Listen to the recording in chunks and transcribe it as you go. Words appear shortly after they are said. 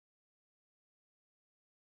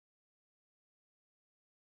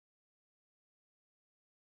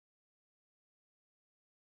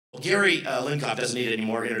Gary Lincoff doesn't need any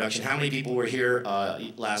more introduction. How many people were here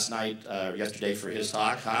last night, yesterday for his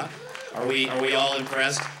talk, huh? Are we all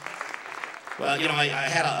impressed? Well, you know, I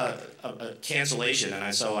had a cancellation,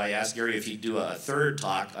 and so I asked Gary if he'd do a third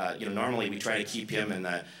talk. You know, normally we try to keep him in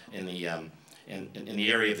the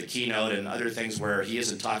area of the keynote and other things where he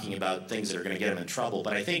isn't talking about things that are going to get him in trouble.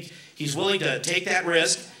 But I think he's willing to take that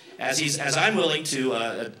risk, as I'm willing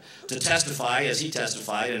to testify, as he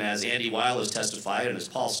testified, and as Andy Weil has testified, and as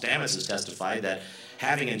Paul Stamets has testified, that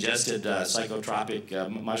having ingested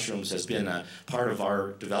psychotropic mushrooms has been a part of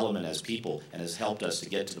our development as people and has helped us to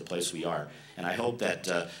get to the place we are. And I hope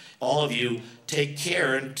that all of you take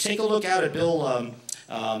care and take a look out at Bill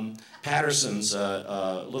Patterson's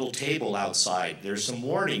little table outside. There's some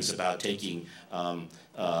warnings about taking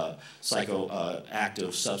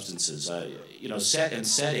psychoactive substances. You know, set and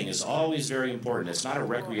setting is always very important. It's not a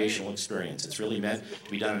recreational experience. It's really meant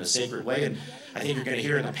to be done in a sacred way. And I think you're going to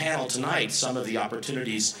hear in the panel tonight some of the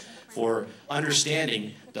opportunities for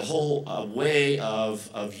understanding the whole way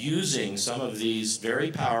of using some of these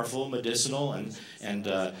very powerful medicinal and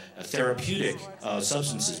therapeutic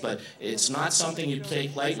substances. But it's not something you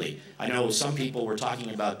take lightly. I know some people were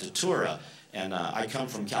talking about datura, and I come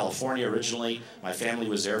from California originally. My family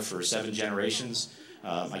was there for 7 generations.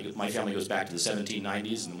 My family goes back to the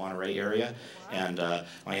 1790s in the Monterey area, and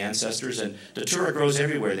my ancestors. And datura grows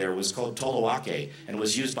everywhere there. It was called toloake, and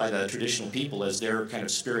was used by the traditional people as their kind of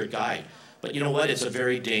spirit guide. But you know what? It's a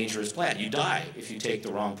very dangerous plant. You die if you take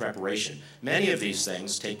the wrong preparation. Many of these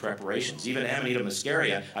things take preparations. Even Amanita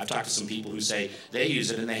muscaria, I've talked to some people who say they use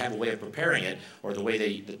it and they have a way of preparing it, or the way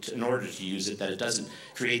they, in order to use it, that it doesn't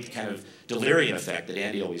create the kind of delirium effect that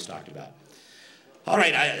Andy always talked about. All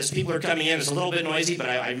right, as people are coming in, it's a little bit noisy, but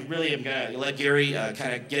I really am going to let Gary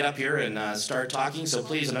kind of get up here and start talking. So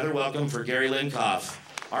please, another welcome for Gary Lincoff,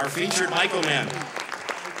 our featured Myco-Man.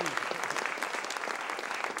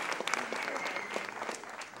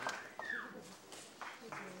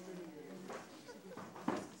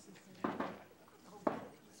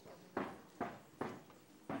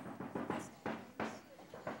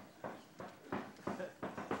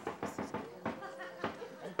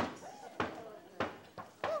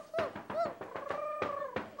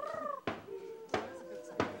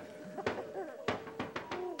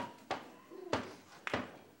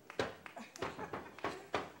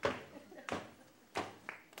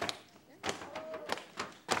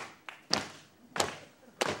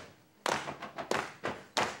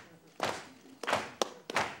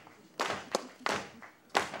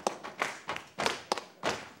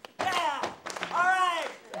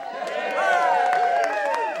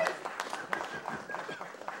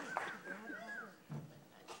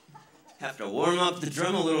 Have to warm up the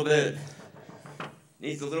drum a little bit.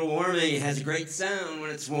 Needs a little warming. It has a great sound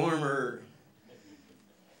when it's warmer.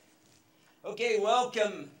 Okay,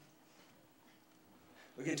 welcome.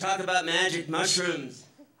 We can talk about magic mushrooms.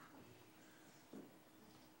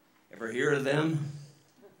 Ever hear of them?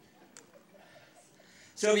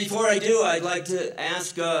 So before I do, I'd like to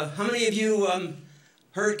ask, how many of you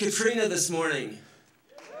heard Katrina this morning?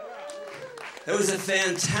 It was a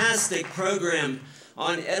fantastic program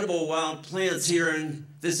on edible wild plants here in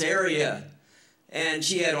this area. And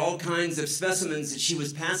she had all kinds of specimens that she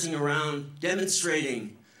was passing around,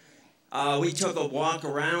 demonstrating. We took a walk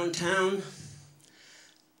around town.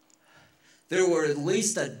 There were at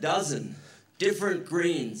least a dozen different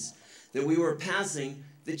greens that we were passing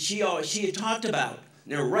that she had talked about.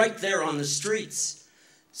 And they're right there on the streets.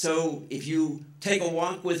 So if you take a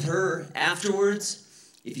walk with her afterwards,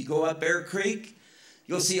 if you go up Bear Creek,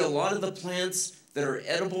 you'll see a lot of the plants that are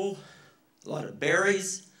edible, a lot of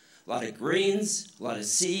berries, a lot of greens, a lot of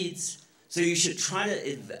seeds. So you should try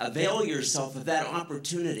to avail yourself of that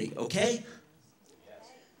opportunity, okay?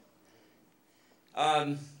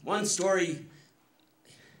 One story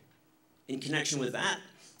in connection with that.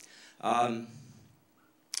 Our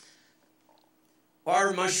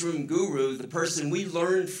mushroom guru, the person we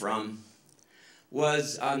learned from,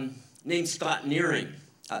 was named Scott Nearing.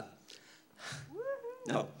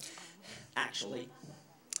 No. Actually.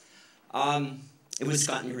 It was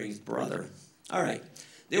Scott Nearing's brother. All right.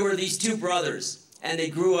 There were these two brothers, and they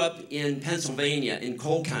grew up in Pennsylvania, in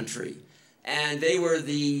coal country. And they were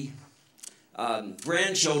the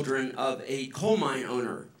grandchildren of a coal mine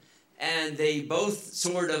owner. And they both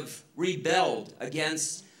sort of rebelled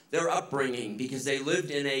against their upbringing because they lived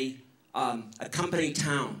in a company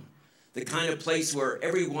town, the kind of place where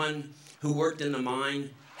everyone who worked in the mine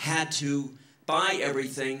had to buy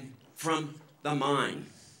everything from the mine.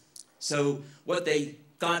 So what they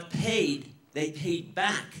got paid, they paid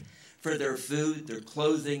back for their food, their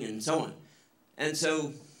clothing, and so on. And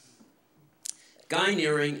so Guy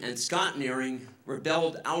Nearing and Scott Nearing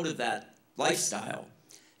rebelled out of that lifestyle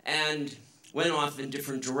and went off in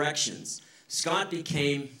different directions. Scott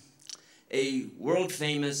became a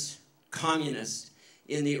world-famous communist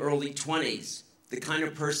in the early 20s, the kind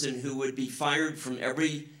of person who would be fired from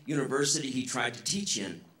every university he tried to teach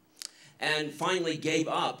in, and finally gave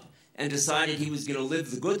up and decided he was going to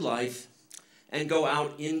live the good life and go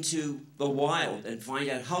out into the wild and find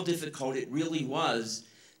out how difficult it really was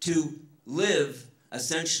to live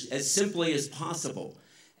essentially as simply as possible.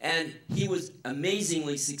 And he was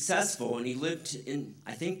amazingly successful, and he lived in,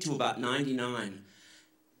 I think, to about 99.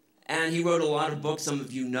 And he wrote a lot of books. Some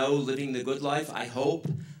of you know Living the Good Life, I hope.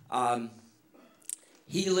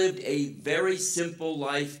 He lived a very simple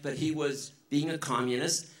life, but he was, being a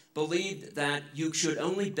communist, believed that you should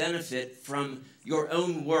only benefit from your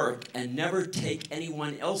own work and never take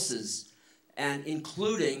anyone else's, and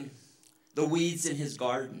including the weeds in his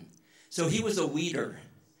garden. So he was a weeder.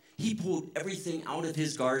 He pulled everything out of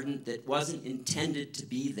his garden that wasn't intended to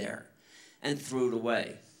be there and threw it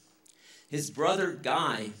away. His brother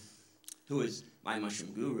Guy, who is my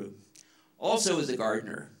mushroom guru, also is a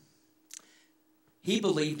gardener. He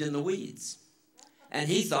believed in the weeds. And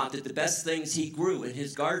he thought that the best things he grew in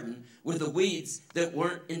his garden were the weeds that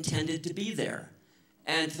weren't intended to be there,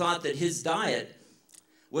 and thought that his diet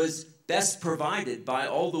was best provided by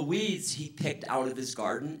all the weeds he picked out of his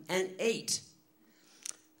garden and ate.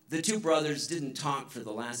 The two brothers didn't talk for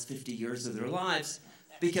the last 50 years of their lives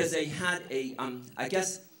because they had I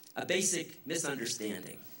guess, a basic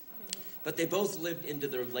misunderstanding. But they both lived into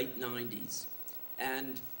their late 90s.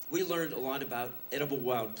 And we learned a lot about edible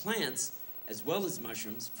wild plants as well as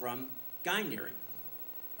mushrooms from Guy Nearing.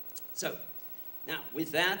 So, now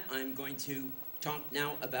with that, I'm going to talk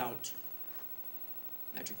now about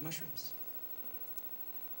magic mushrooms.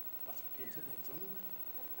 What? Can you take my drum away?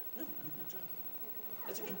 No, I'm not drum.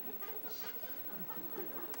 That's okay.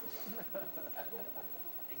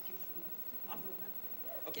 Thank you.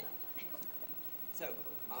 Okay. So,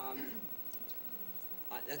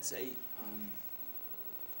 that's a,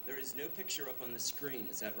 there is no picture up on the screen,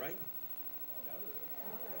 is that right?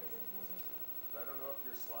 I don't know if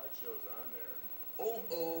your slideshow's on there.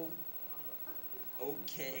 Oh.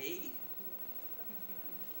 Okay.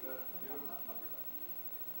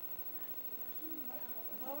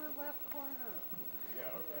 Lower left corner.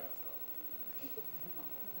 Yeah, okay.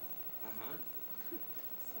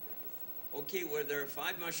 Okay, well, there are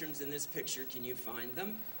 5 mushrooms in this picture. Can you find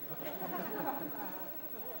them?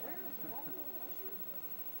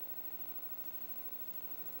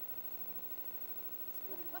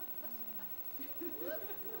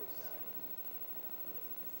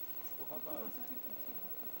 How about?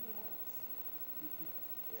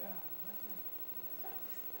 Yeah.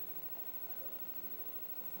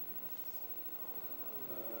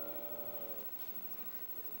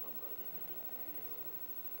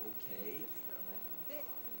 Okay.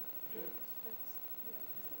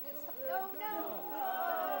 Oh, no.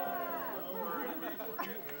 Don't worry, we're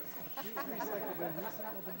getting it. Recycle bin.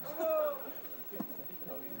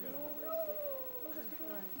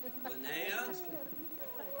 Linnea,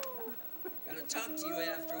 gotta talk to you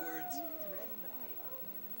afterwards.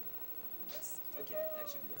 Okay, that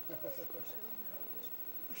should work.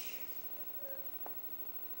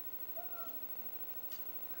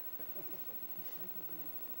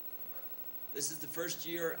 This is the first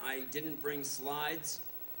year I didn't bring slides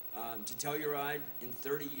to Telluride in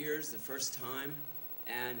 30 years, the first time,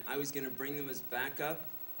 and I was going to bring them as backup,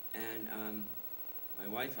 and my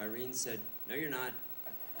wife Irene said, "No, you're not.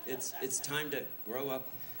 It's time to grow up.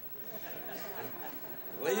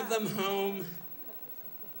 Leave them home."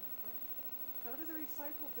 Go to the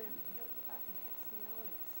recycle bin and go back and fix the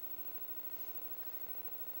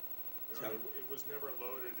alias. It was never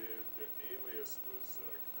loaded. The alias was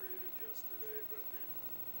created yesterday, but the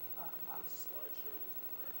slideshow was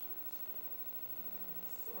never actually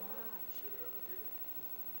installed. So I got shit out of here.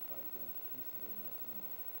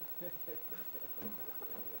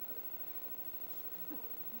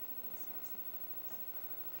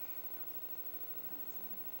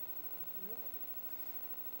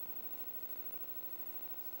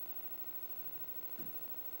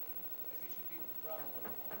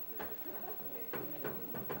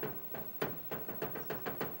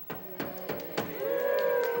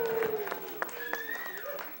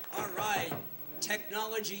 All right,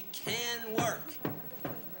 technology can work.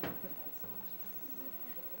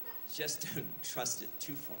 Just don't trust it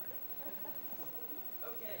too far.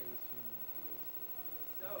 Okay.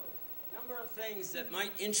 So, a number of things that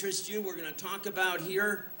might interest you we're going to talk about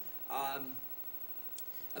here.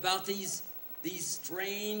 About these these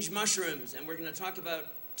strange mushrooms. And we're going to talk about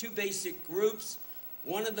two basic groups,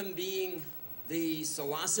 one of them being the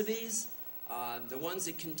psilocybes, the ones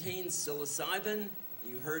that contain psilocybin.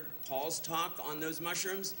 You heard Paul's talk on those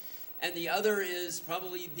mushrooms. And the other is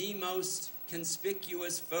probably the most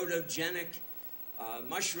conspicuous photogenic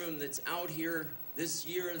mushroom that's out here this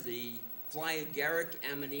year, the flyagaric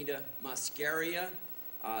Amanita muscaria.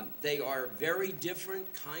 They are very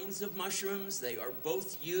different kinds of mushrooms. They are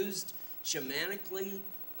both used shamanically.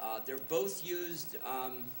 They're both used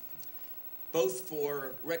both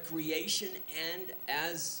for recreation and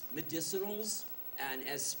as medicinals and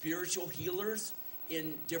as spiritual healers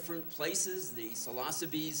in different places. The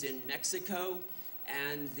psilocybes in Mexico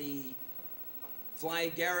and the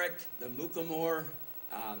flyagaric, the mucomor,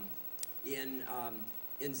 in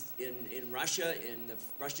Russia, in the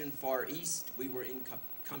Russian Far East. We were in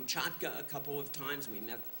Kamchatka a couple of times. We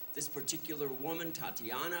met this particular woman,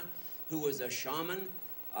 Tatiana, who was a shaman,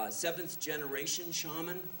 a 7th generation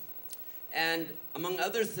shaman. And among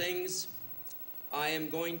other things, I am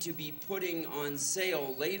going to be putting on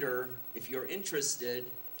sale later, if you're interested.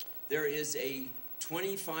 There is a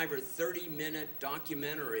 25 or 30-minute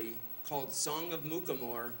documentary called Song of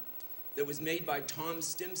Mucomor that was made by Tom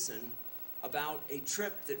Stimson about a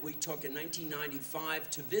trip that we took in 1995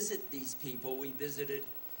 to visit these people. We visited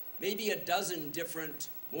maybe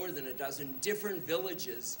more than a dozen different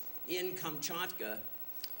villages in Kamchatka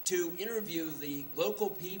to interview the local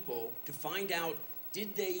people to find out,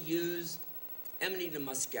 did they use Amanita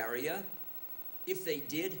muscaria? If they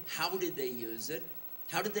did, how did they use it?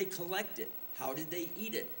 How did they collect it? How did they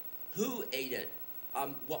eat it? Who ate it?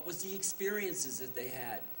 What was the experiences that they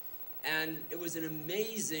had? And it was an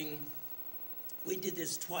amazing, we did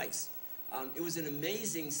this twice. It was an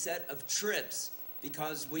amazing set of trips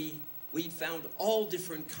because we found all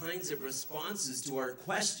different kinds of responses to our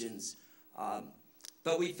questions.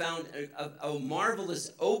 But we found a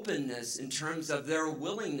marvelous openness in terms of their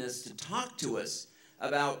willingness to talk to us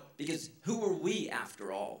about, because who were we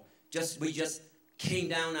after all? We just came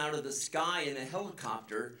down out of the sky in a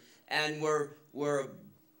helicopter and we're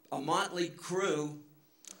a motley crew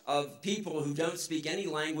of people who don't speak any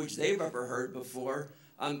language they've ever heard before,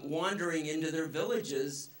 wandering into their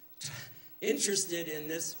villages, interested in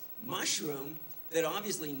this mushroom that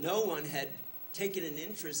obviously no one had taken an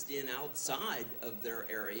interest in outside of their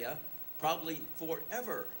area, probably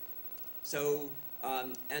forever. So,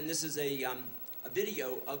 and this is a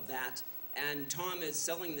video of that, and Tom is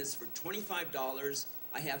selling this for $25.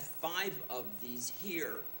 I have 5 of these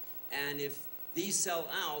here, and if these sell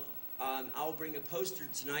out, I'll bring a poster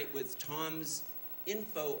tonight with Tom's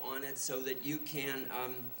info on it so that you can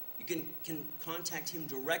contact him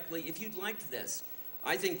directly if you'd like this.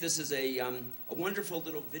 I think this is a wonderful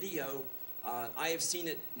little video. I have seen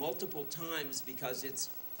it multiple times because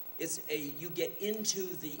you get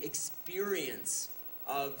into the experience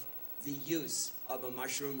of the use of a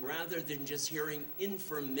mushroom rather than just hearing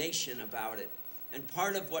information about it. And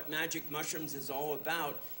part of what Magic Mushrooms is all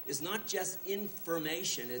about is not just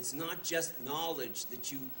information, it's not just knowledge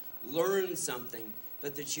that you learn something,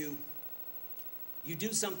 but that you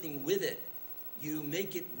do something with it. You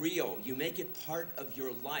make it real, you make it part of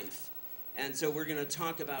your life. And so we're going to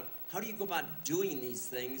talk about how do you go about doing these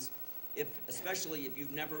things, especially if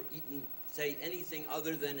you've never eaten, say, anything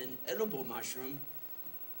other than an edible mushroom.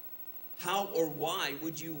 How or why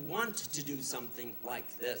would you want to do something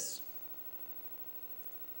like this?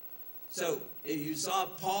 So you saw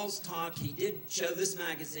Paul's talk. He did show this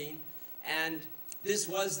magazine, and this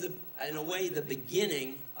was, in a way, the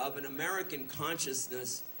beginning of an American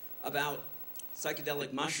consciousness about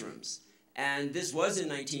psychedelic mushrooms. And this was in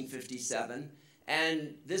 1957,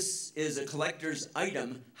 and this is a collector's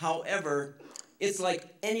item. However, it's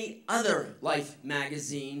like any other Life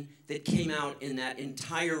magazine that came out in that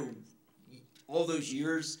all those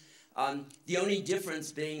years. The only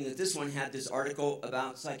difference being that this one had this article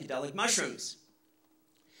about psychedelic mushrooms,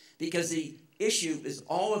 because the issue is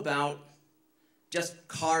all about just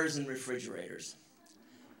cars and refrigerators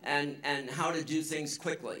and how to do things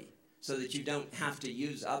quickly so that you don't have to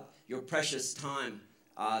use up your precious time,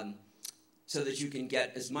 so that you can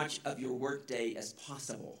get as much of your workday as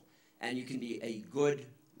possible and you can be a good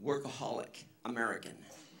workaholic American.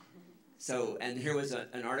 So, and here was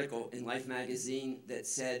an article in Life magazine that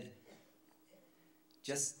said,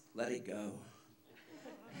 just let it go.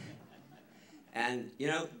 And,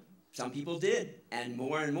 some people did, and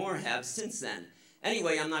more have since then.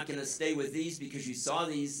 Anyway, I'm not going to stay with these because you saw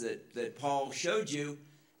these that Paul showed you,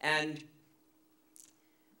 and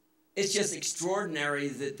it's just extraordinary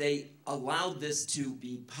that they allowed this to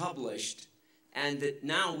be published and that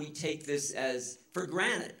now we take this as for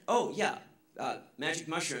granted. Oh, yeah, magic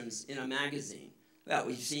mushrooms in a magazine. Well,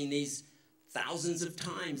 we've seen these thousands of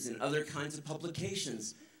times in other kinds of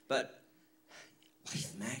publications, but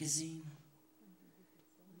Life magazine?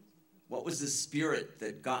 What was the spirit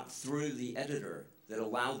that got through the editor that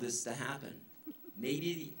allowed this to happen?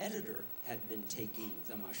 Maybe the editor had been taking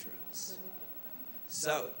the mushrooms.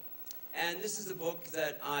 So, and this is a book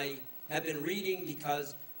that I have been reading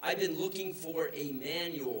because I've been looking for a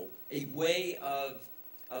manual, a way of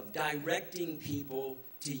directing people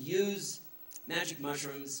to use magic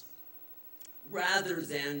mushrooms rather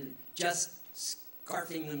than just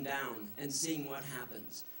scarfing them down and seeing what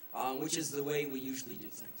happens, which is the way we usually do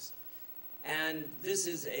things. And this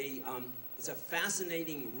is it's a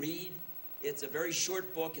fascinating read. It's a very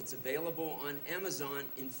short book. It's available on Amazon.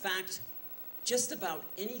 In fact, just about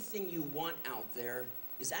anything you want out there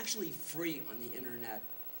is actually free on the internet.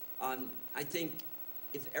 I think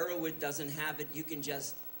if Arrowwood doesn't have it, you can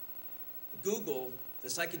just Google the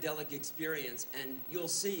psychedelic experience and you'll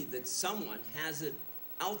see that someone has it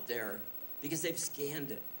out there because they've scanned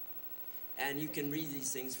it. And you can read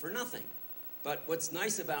these things for nothing. But what's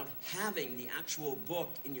nice about having the actual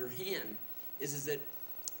book in your hand is that,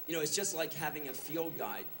 you know, it's just like having a field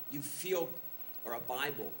guide. You feel, or a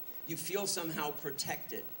Bible, you feel somehow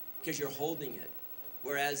protected because you're holding it.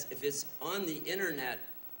 Whereas if it's on the internet,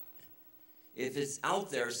 if it's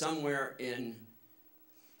out there somewhere in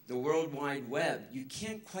the World Wide Web, you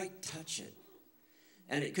can't quite touch it.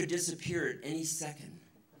 And it could disappear at any second.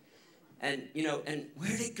 And, you know, and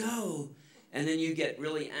where'd it go? And then you get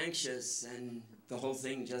really anxious and the whole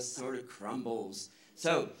thing just sort of crumbles.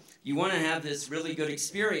 So you want to have this really good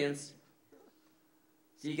experience,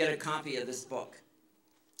 so you get a copy of this book.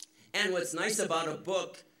 And what's nice about a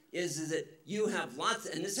book is that you have lots,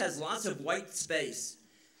 and this has lots of white space,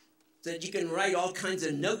 so that you can write all kinds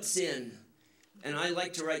of notes in. And I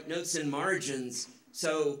like to write notes in margins,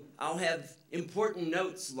 so I'll have important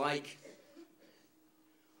notes like,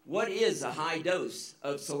 what is a high dose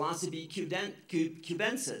of psilocybe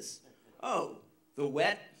cubensis? Oh, the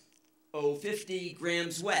wet, 50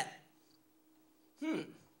 grams wet. Do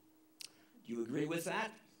you agree with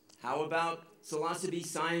that? How about psilocybe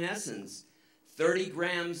cyanescens? 30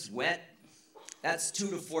 grams wet, that's 2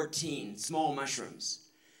 to 14 small mushrooms.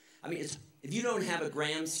 I mean, if you don't have a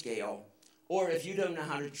gram scale, or if you don't know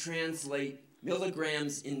how to translate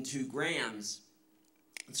milligrams into grams,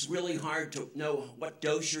 it's really hard to know what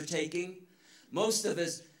dose you're taking. Most of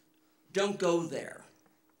us don't go there.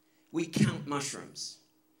 We count mushrooms.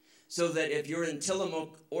 So that if you're in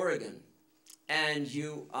Tillamook, Oregon, and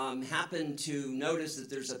you happen to notice that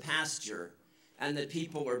there's a pasture and that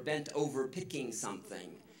people are bent over picking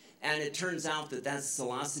something, and it turns out that that's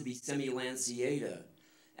psilocybe semilanceata,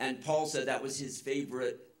 and Paul said that was his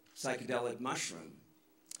favorite psychedelic mushroom,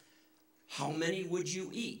 how many would you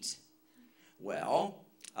eat? Well,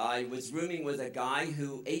 I was rooming with a guy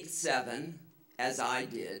who ate 7, as I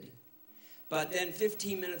did, but then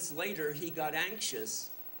 15 minutes later, he got anxious,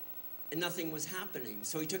 and nothing was happening.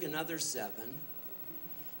 So he took another 7,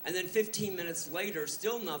 and then 15 minutes later,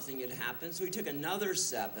 still nothing had happened, so he took another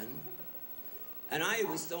 7, and I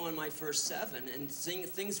was still on my first 7, and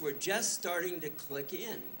things were just starting to click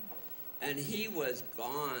in, and he was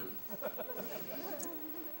gone.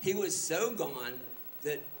 He was so gone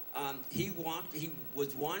that he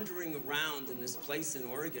was wandering around in this place in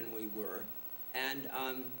Oregon we were, and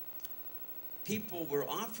people were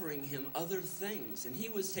offering him other things, and he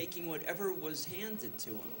was taking whatever was handed to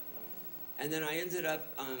him. And then I ended up,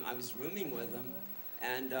 I was rooming with him,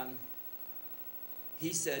 and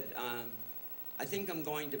he said, I think I'm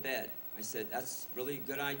going to bed. I said, that's really a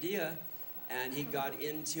good idea. And he got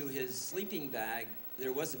into his sleeping bag.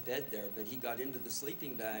 There was a bed there, but he got into the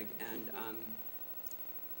sleeping bag, and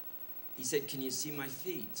he said, can you see my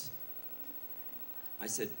feet? I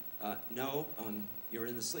said, no, you're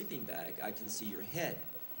in the sleeping bag. I can see your head.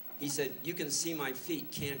 He said, you can see my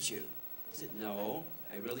feet, can't you? I said, no,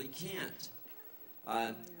 I really can't.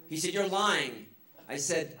 He said, you're lying. I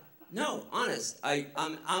said, no, honest.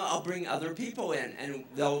 I'll bring other people in, and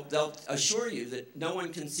they'll assure you that no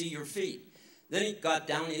one can see your feet. Then he got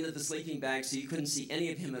down into the sleeping bag, so you couldn't see any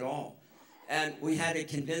of him at all. And we had to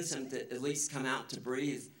convince him to at least come out to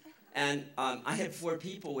breathe. And I had 4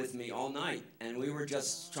 people with me all night, and we were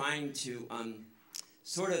just trying to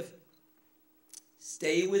sort of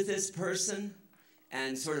stay with this person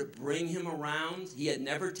and sort of bring him around. He had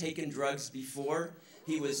never taken drugs before.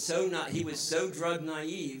 He was so drug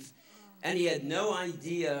naive, and he had no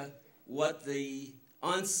idea what the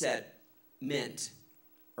onset meant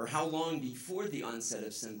or how long before the onset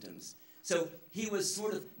of symptoms. So he was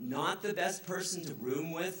sort of not the best person to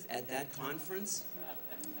room with at that conference.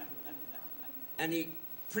 And he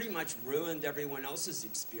pretty much ruined everyone else's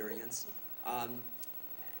experience.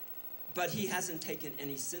 But he hasn't taken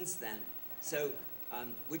any since then, so,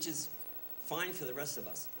 which is fine for the rest of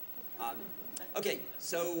us. Okay,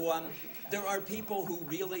 so there are people who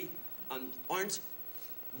really aren't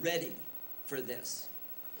ready for this.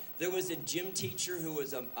 There was a gym teacher who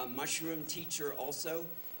was a mushroom teacher also,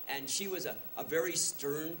 and she was a very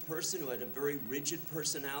stern person who had a very rigid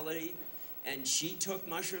personality, and she took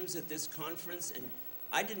mushrooms at this conference, and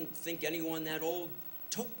I didn't think anyone that old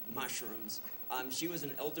took mushrooms. She was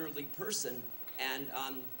an elderly person, and,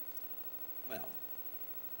 well,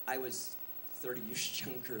 I was 30 years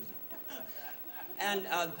younger. And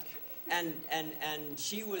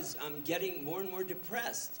she was getting more and more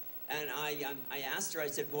depressed. And I asked her, I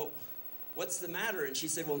said, well, what's the matter? And she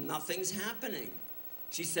said, well, nothing's happening.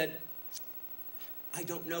 She said, I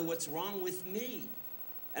don't know what's wrong with me.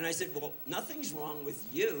 And I said, well, nothing's wrong with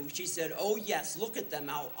you. She said, oh, yes, look at them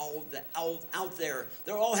out there.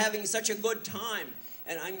 They're all having such a good time.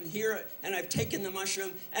 And I'm here, and I've taken the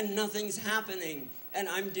mushroom, and nothing's happening. And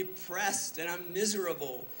I'm depressed, and I'm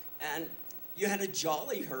miserable. And you had to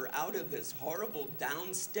jolly her out of this horrible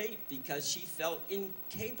down state because she felt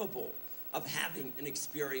incapable of having an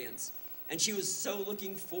experience. And she was so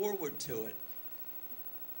looking forward to it.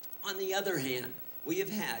 On the other hand, we have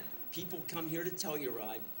had people come here to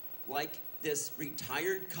Telluride, like this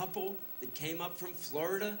retired couple that came up from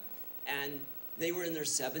Florida, and they were in their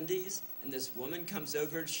 70s, and this woman comes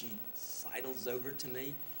over, she sidles over to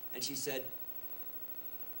me, and she said,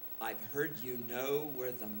 I've heard you know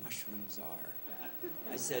where the mushrooms are.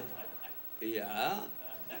 I said, yeah.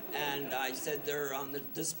 And I said, they're on the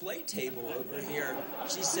display table over here.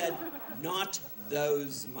 She said, not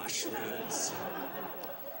those mushrooms.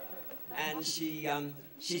 And she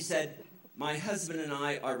said, my husband and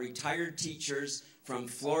I are retired teachers from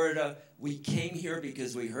Florida. We came here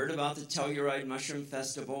because we heard about the Telluride Mushroom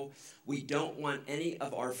Festival. We don't want any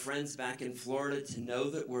of our friends back in Florida to know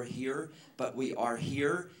that we're here, but we are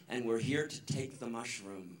here, and we're here to take the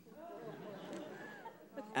mushroom.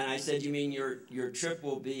 And I said, you mean your trip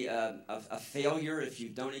will be a failure if you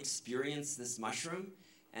don't experience this mushroom?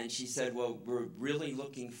 And she said, well, we're really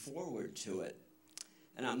looking forward to it.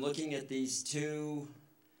 And I'm looking at these two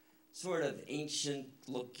sort of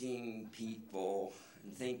ancient-looking people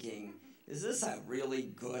and thinking, is this a really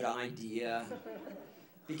good idea?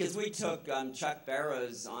 Because we took Chuck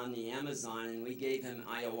Barrows on the Amazon, and we gave him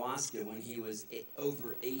ayahuasca when he was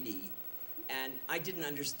over 80. And I didn't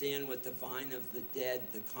understand what the vine of the dead,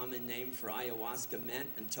 the common name for ayahuasca, meant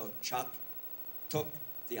until Chuck took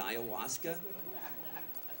the ayahuasca.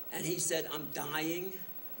 And he said, I'm dying.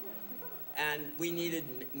 And we needed,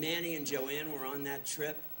 Manny and Joanne were on that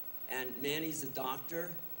trip, and Manny's a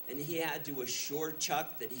doctor, and he had to assure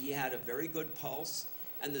Chuck that he had a very good pulse,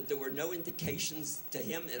 and that there were no indications to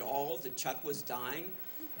him at all that Chuck was dying.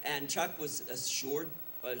 And Chuck was assured,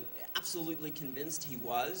 absolutely convinced he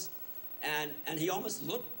was, and he almost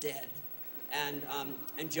looked dead. And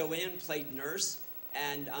Joanne played nurse,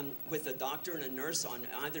 and with a doctor and a nurse on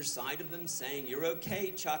either side of him saying, you're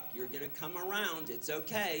okay, Chuck, you're gonna come around, it's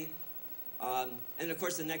okay. And of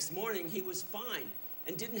course, the next morning, he was fine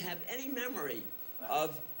and didn't have any memory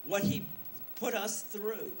of what he put us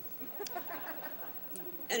through.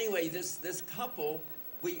 Anyway, this couple,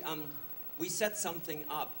 we set something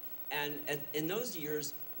up. And in those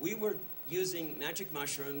years, we were using magic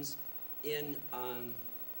mushrooms in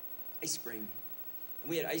ice cream.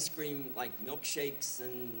 We had ice cream like milkshakes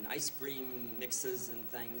and ice cream mixes and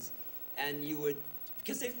things. And you would,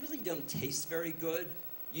 because they really don't taste very good,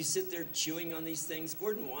 you sit there chewing on these things.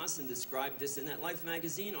 Gordon Wasson described this in that Life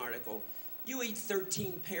magazine article. You eat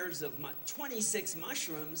 13 pairs of 26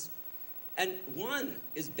 mushrooms, and one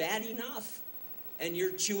is bad enough. And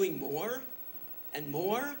you're chewing more and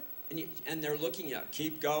more, and they're looking at,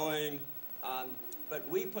 keep going. But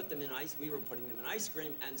we put them in ice, we were putting them in ice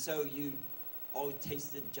cream, and so you all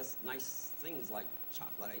tasted just nice things like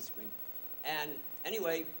chocolate ice cream. And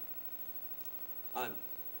anyway,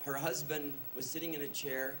 her husband was sitting in a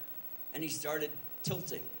chair, and he started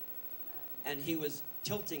tilting. And he was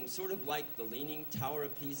tilting sort of like the Leaning Tower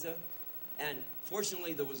of Pisa. And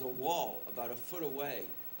fortunately, there was a wall about a foot away,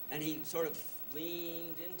 and he sort of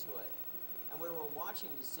leaned into it. And we were watching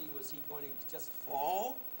to see, was he going to just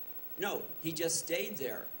fall? No, he just stayed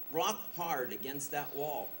there, rock hard against that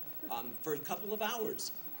wall for a couple of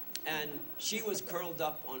hours. And she was curled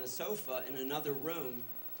up on a sofa in another room,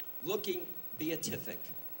 looking beatific.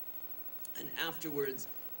 And afterwards,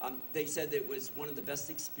 They said that it was one of the best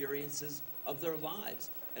experiences of their lives.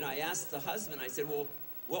 And I asked the husband, I said, well,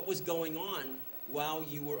 what was going on while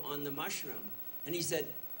you were on the mushroom? And he said,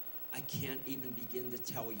 I can't even begin to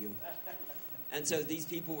tell you. And so these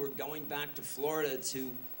people were going back to Florida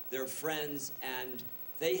to their friends, and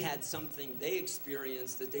they had something they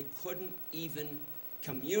experienced that they couldn't even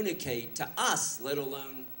communicate to us, let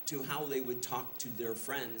alone to how they would talk to their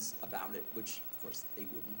friends about it, which, of course, they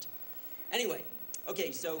wouldn't. Anyway,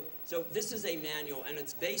 okay, so this is a manual, and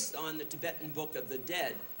it's based on the Tibetan Book of the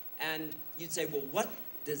Dead. And you'd say, well, what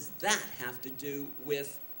does that have to do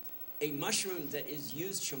with a mushroom that is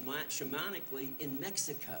used shamanically in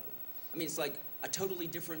Mexico? I mean, it's like a totally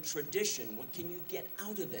different tradition. What can you get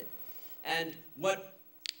out of it? And what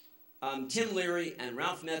Tim Leary and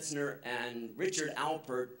Ralph Metzner and Richard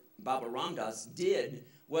Alpert, Baba Ramdas, did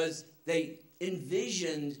was they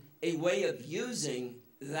envisioned a way of using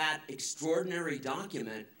that extraordinary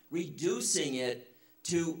document, reducing it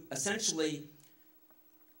to essentially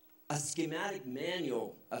a schematic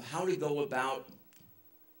manual of how to go about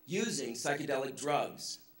using psychedelic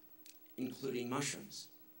drugs, including mushrooms.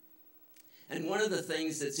 And one of the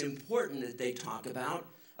things that's important that they talk about,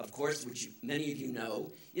 of course, which many of you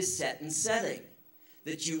know, is set and setting.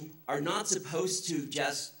 That you are not supposed to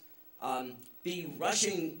just be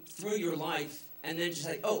rushing through your life and then just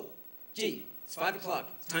say, oh, gee, it's 5 o'clock,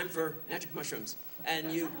 it's time for magic mushrooms.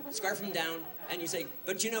 And you scarf them down and you say,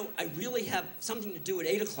 but you know, I really have something to do at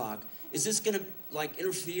 8 o'clock. Is this gonna like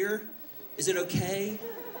interfere? Is it okay?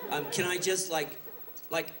 Can I just like,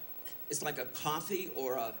 it's like a coffee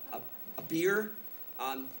or a beer?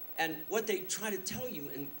 And what they try to tell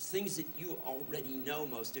you, and things that you already know,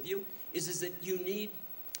 most of you, is that you need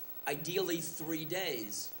ideally 3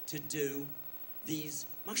 days to do these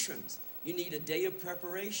mushrooms. You need a day of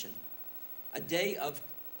preparation, a day of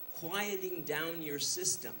quieting down your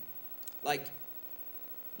system, like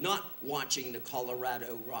not watching the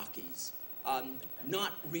Colorado Rockies,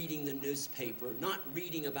 not reading the newspaper, not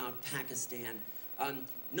reading about Pakistan,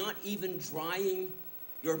 not even drying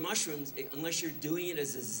your mushrooms unless you're doing it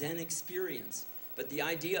as a Zen experience. But the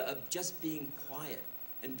idea of just being quiet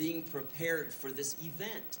and being prepared for this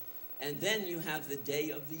event. And then you have the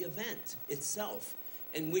day of the event itself,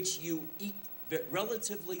 in which you eat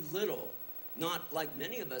relatively little, not like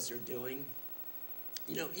many of us are doing,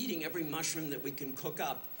 you know, eating every mushroom that we can cook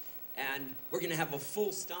up. And we're going to have a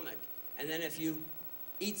full stomach. And then if you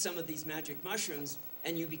eat some of these magic mushrooms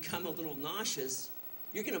and you become a little nauseous,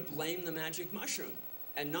 you're going to blame the magic mushroom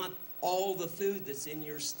and not all the food that's in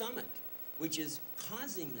your stomach, which is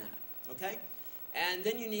causing that, okay? And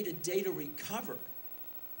then you need a day to recover.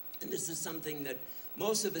 And this is something that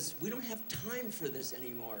most of us, we don't have time for this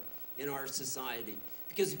anymore in our society,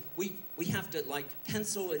 because we have to like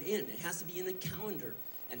pencil it in. It has to be in a calendar.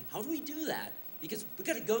 And how do we do that? Because we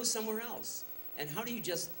got to go somewhere else. And how do you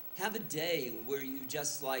just have a day where you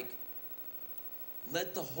just like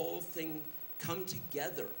let the whole thing come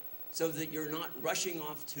together so that you're not rushing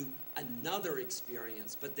off to another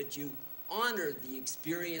experience, but that you honor the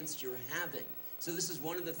experience you're having. So this is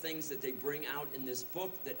one of the things that they bring out in this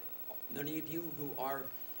book that many of you who are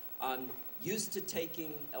used to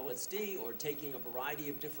taking LSD or taking a variety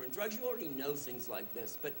of different drugs, you already know things like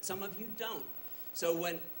this, but some of you don't. So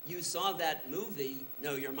when you saw that movie,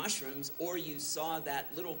 Know Your Mushrooms, or you saw that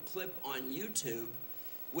little clip on YouTube,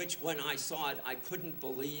 which when I saw it, I couldn't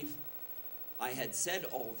believe I had said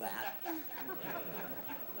all that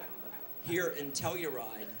here in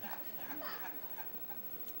Telluride,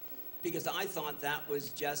 because I thought that was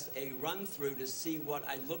just a run-through to see what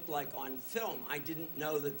I looked like on film. I didn't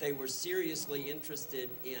know that they were seriously interested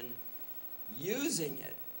in using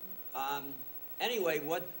it. Anyway,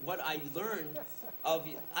 what I learned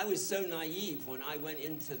I was so naive when I went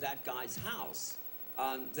into that guy's house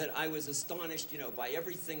that I was astonished, you know, by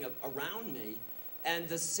everything around me. And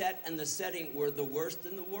the set and the setting were the worst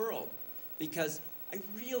in the world, because I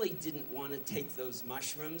really didn't want to take those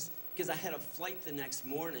mushrooms because I had a flight the next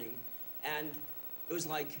morning, and it was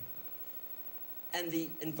like, and the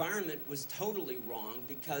environment was totally wrong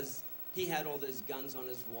because he had all those guns on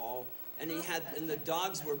his wall, and the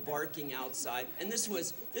dogs were barking outside, and this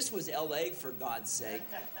was LA, for God's sake.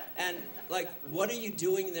 And like, what are you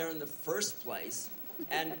doing there in the first place?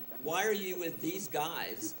 And why are you with these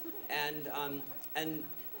guys? And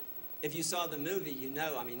if you saw the movie, you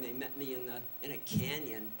know, I mean, they met me in a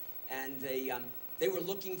canyon, and they were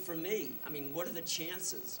looking for me. I mean, what are the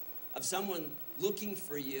chances of someone looking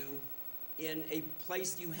for you in a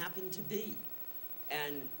place you happen to be?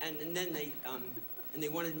 And then they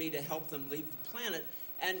wanted me to help them leave the planet.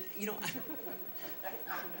 And, you know,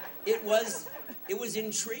 it was it was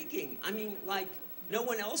intriguing. I mean, like, no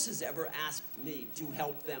one else has ever asked me to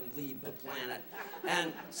help them leave the planet.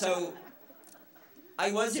 And so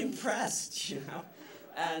I was impressed, you know.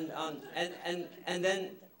 And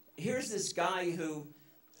then here's this guy who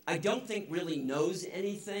I don't think really knows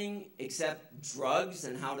anything except drugs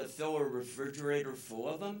and how to fill a refrigerator full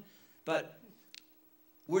of them. But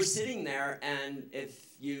we're sitting there, and if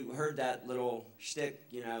you heard that little shtick,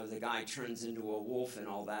 you know, the guy turns into a wolf and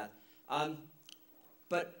all that.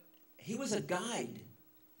 But he was a guide,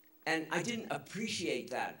 and I didn't appreciate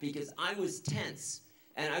that because I was tense,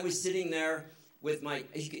 and I was sitting there with my,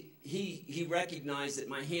 he recognized that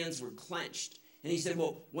my hands were clenched, and he said,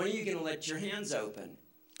 well, when are you going to let your hands open?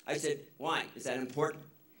 I said, why? Is that important?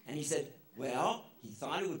 And he said, well, he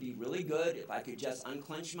thought it would be really good if I could just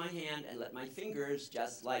unclench my hand and let my fingers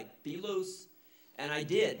just like be loose. And I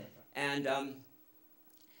did. And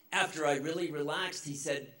after I really relaxed, he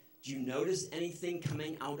said, do you notice anything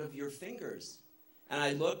coming out of your fingers? And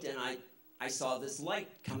I looked, and I saw this light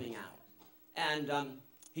coming out. And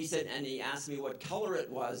he said, and he asked me what color it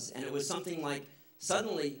was. And it was something like,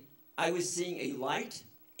 suddenly I was seeing a light,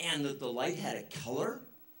 and the light had a color.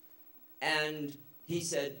 And he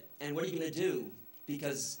said, and what are you going to do?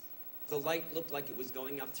 Because the light looked like it was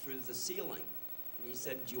going up through the ceiling. And he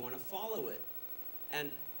said, do you want to follow it?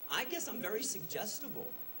 And I guess I'm very suggestible.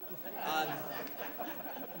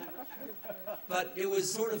 But it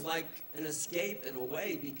was sort of like an escape in a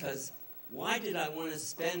way, because why did I want to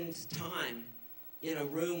spend time in a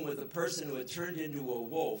room with a person who had turned into a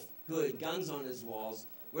wolf, who had guns on his walls,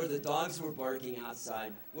 where the dogs were barking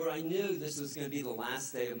outside, where I knew this was going to be the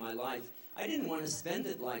last day of my life? I didn't want to spend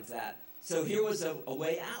it like that. So here was a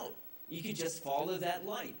way out. You could just follow that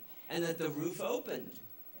light, and that the roof opened.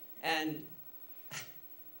 And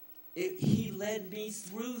he led me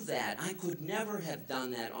through that. I could never have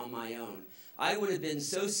done that on my own. I would have been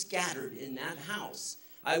so scattered in that house.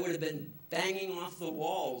 I would have been banging off the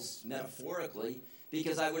walls, metaphorically,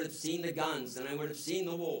 because I would have seen the guns, then I would have seen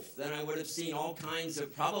the wolf, then I would have seen all kinds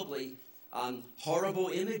of probably horrible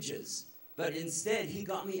images. But instead, he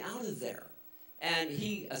got me out of there. And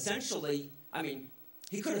he essentially, I mean,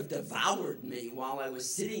 he could have devoured me while I was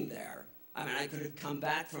sitting there. I mean, I could have come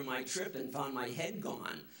back from my trip and found my head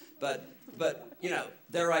gone. But you know,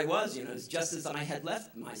 there I was, you know, just as I had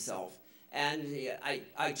left myself. And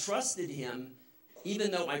I trusted him,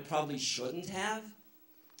 even though I probably shouldn't have.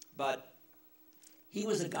 But he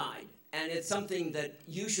was a guide. And it's something that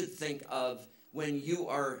you should think of when you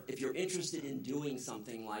are, if you're interested in doing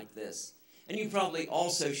something like this. And you probably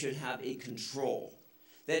also should have a control.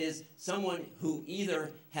 That is, someone who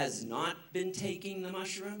either has not been taking the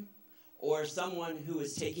mushroom, or someone who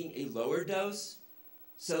is taking a lower dose,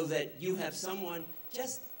 so that you have someone,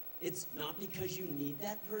 just, it's not because you need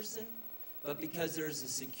that person, but because there's a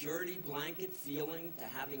security blanket feeling to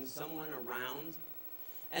having someone around.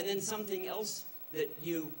 And then something else that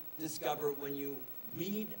you discover when you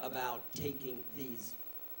read about taking these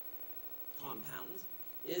compounds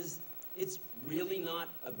is it's really not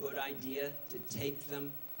a good idea to take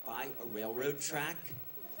them by a railroad track,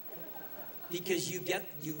 because you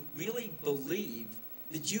really believe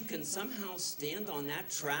that you can somehow stand on that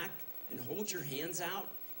track and hold your hands out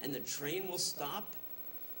and the train will stop.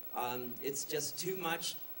 It's just too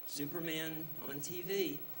much Superman on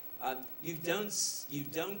TV. You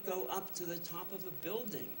don't go up to the top of a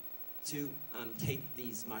building to take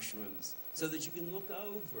these mushrooms so that you can look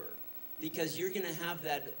over, because you're going to have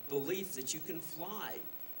that belief that you can fly.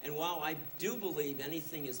 And while I do believe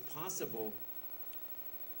anything is possible,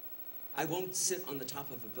 I won't sit on the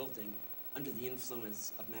top of a building under the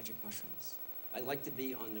influence of magic mushrooms. I like to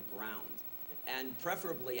be on the ground, and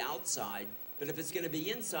preferably outside. But if it's going to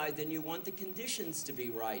be inside, then you want the conditions to be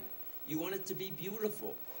right. You want it to be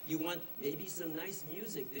beautiful. You want maybe some nice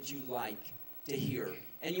music that you like to hear.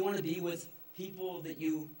 And you want to be with people that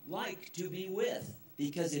you like to be with.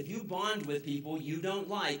 Because if you bond with people you don't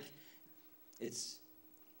like, it's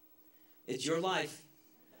your life.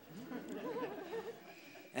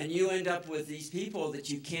 And you end up with these people that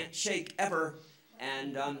you can't shake ever,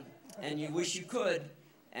 and you wish you could,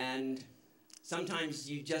 and sometimes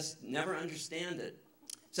you just never understand it.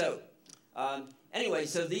 So anyway,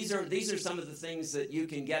 so these are some of the things that you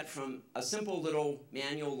can get from a simple little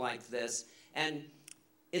manual like this. And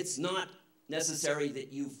it's not necessary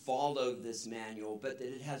that you follow this manual, but that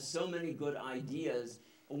it has so many good ideas.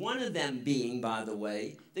 One of them being, by the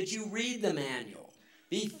way, that you read the manual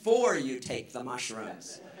before you take the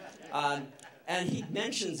mushrooms. And he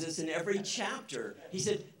mentions this in every chapter. He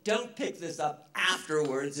said, don't pick this up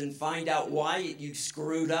afterwards and find out why you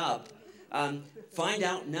screwed up. Find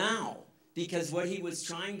out now, because what he was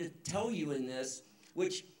trying to tell you in this,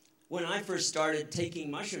 which when I first started taking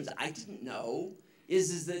mushrooms, I didn't know,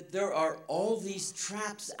 is that there are all these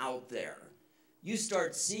traps out there. You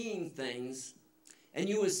start seeing things, and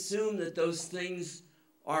you assume that those things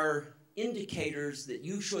are indicators that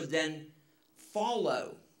you should then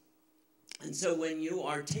follow. And so when you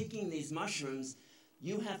are taking these mushrooms,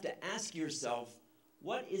 you have to ask yourself,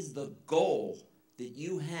 what is the goal that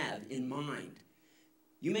you have in mind?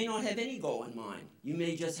 You may not have any goal in mind. You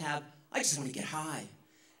may just have, I just want to get high.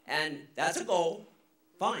 And that's a goal.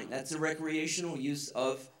 Fine, that's a recreational use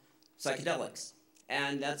of psychedelics.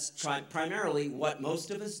 And that's primarily what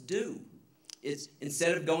most of us do. It's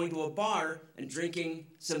instead of going to a bar and drinking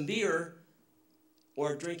some beer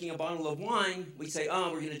or drinking a bottle of wine, we say,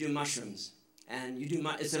 oh, we're going to do mushrooms. And you do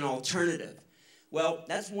it's an alternative. Well,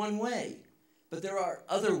 that's one way. But there are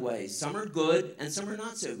other ways. Some are good and some are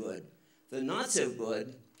not so good. The not so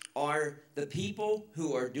good are the people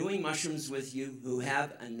who are doing mushrooms with you who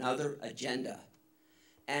have another agenda.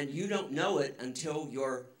 And you don't know it until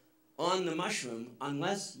you're on the mushroom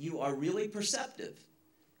unless you are really perceptive.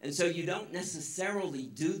 And so you don't necessarily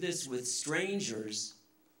do this with strangers,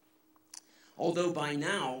 although by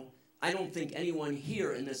now, I don't think anyone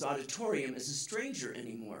here in this auditorium is a stranger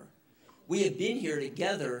anymore. We have been here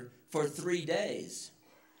together for 3 days.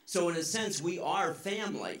 So in a sense, we are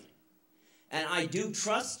family. And I do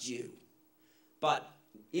trust you. But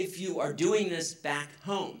if you are doing this back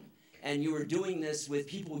home, and you are doing this with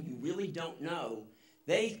people you really don't know,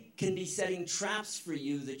 they can be setting traps for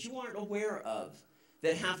you that you aren't aware of,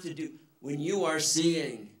 that have to do, when you are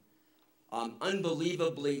seeing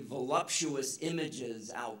unbelievably voluptuous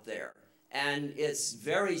images out there, and it's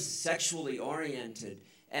very sexually oriented,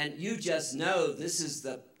 and you just know this is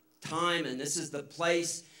the time and this is the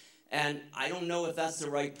place, and I don't know if that's the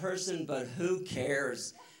right person, but who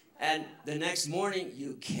cares? And the next morning,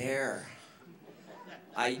 you care.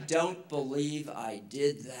 I don't believe I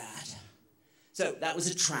did that. So that was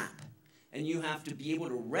a trap. And you have to be able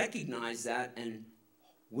to recognize that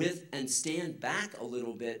and stand back a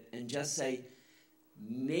little bit and just say,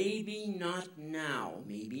 maybe not now,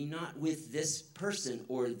 maybe not with this person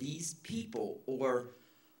or these people, or,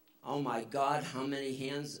 oh my God, how many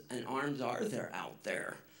hands and arms are there out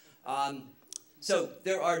there? So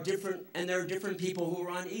there are different people who are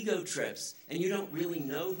on ego trips, and you don't really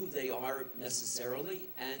know who they are necessarily,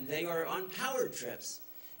 and they are on power trips.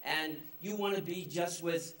 And you want to be just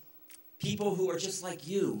with people who are just like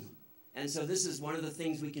you. And so this is one of the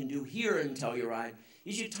things we can do here in Telluride,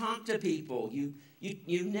 is you talk to people, you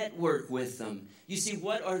network with them. You see,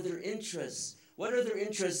 what are their interests? What are their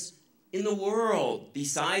interests in the world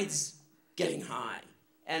besides getting high?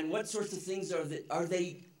 And what sorts of things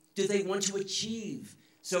do they want to achieve?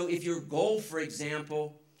 So if your goal, for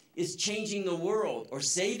example, is changing the world or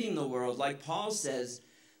saving the world, like Paul says,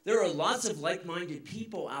 there are lots of like-minded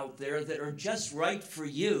people out there that are just right for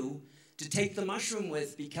you to take the mushroom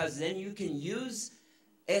with, because then you can use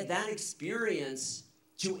that experience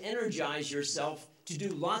to energize yourself to do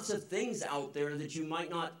lots of things out there that you might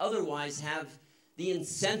not otherwise have the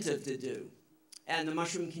incentive to do. And the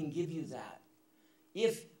mushroom can give you that.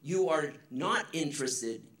 If you are not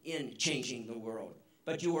interested in changing the world,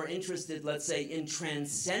 but you are interested, let's say, in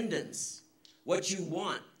transcendence, what you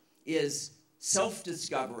want is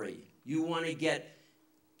self-discovery. You want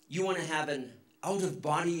to have an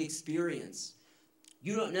out-of-body experience.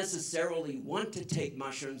 You don't necessarily want to take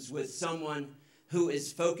mushrooms with someone who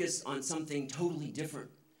is focused on something totally different.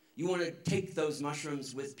 You want to take those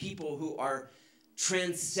mushrooms with people who are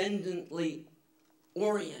transcendently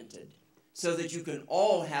oriented, so that you can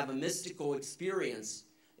all have a mystical experience.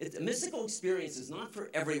 A mystical experience is not for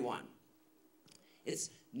everyone. It's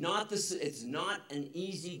not an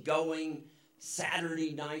easygoing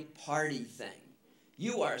Saturday night party thing.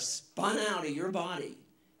 You are spun out of your body,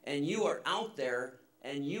 and you are out there,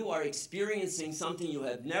 and you are experiencing something you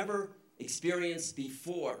have never experienced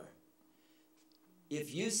before.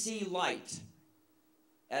 If you see light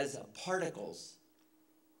as particles,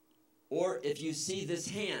 or if you see this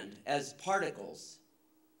hand as particles,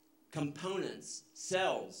 components,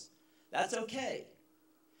 cells, that's okay.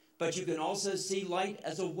 But you can also see light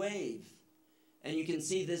as a wave. And you can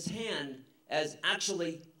see this hand as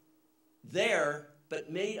actually there,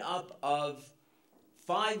 but made up of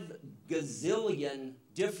 5 gazillion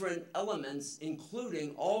different elements,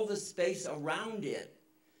 including all the space around it.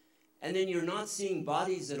 And then you're not seeing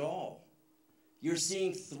bodies at all. You're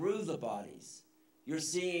seeing through the bodies. You're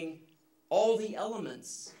seeing all the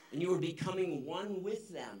elements, and you are becoming one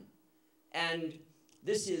with them. And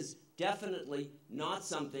this is definitely not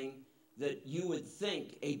something that you would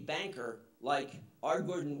think a banker like R.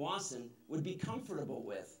 Gordon Wasson would be comfortable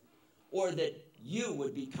with, or that you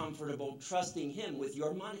would be comfortable trusting him with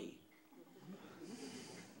your money.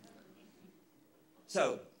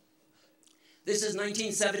 So, this is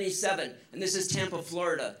 1977, and this is Tampa,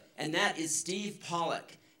 Florida, and that is Steve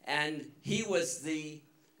Pollock, and he was the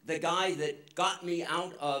guy that got me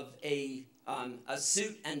out of a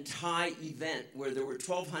suit and tie event where there were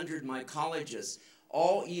 1,200 mycologists,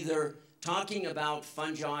 all either talking about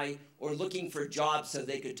fungi or looking for jobs so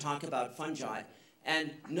they could talk about fungi.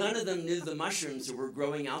 And none of them knew the mushrooms that were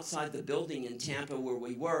growing outside the building in Tampa where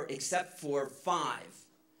we were, except for 5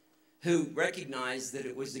 who recognized that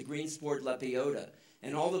it was the green spored lepiota.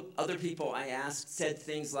 And all the other people I asked said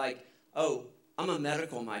things like, oh, I'm a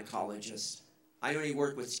medical mycologist. I only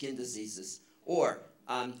work with skin diseases. Or,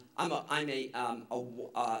 I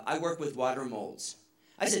work with water molds.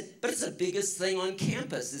 I said, but it's the biggest thing on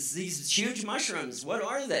campus. It's these huge mushrooms. What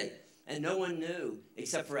are they? And no one knew,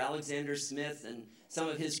 except for Alexander Smith and some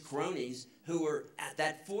of his cronies who were at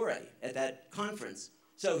that foray, at that conference.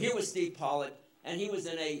 So here was Steve Pollock, and he was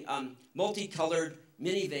in a multicolored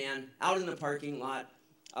minivan out in the parking lot,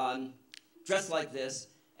 dressed like this,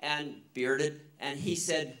 and bearded. And he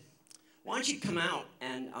said, why don't you come out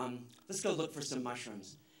and let's go look for some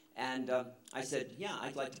mushrooms. And I said, yeah,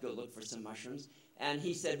 I'd like to go look for some mushrooms. And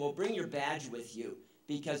he said, well, bring your badge with you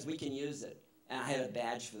because we can use it. And I had a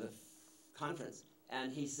badge for the conference.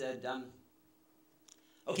 And he said,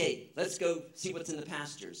 okay, let's go see what's in the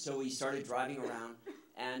pastures. So we started driving around,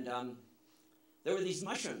 and there were these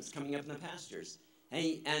mushrooms coming up in the pastures.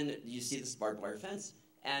 And you see this barbed wire fence.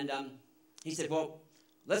 And he said, well,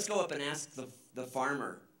 let's go up and ask the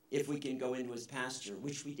farmer if we can go into his pasture,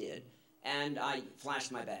 which we did. And I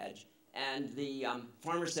flashed my badge. And the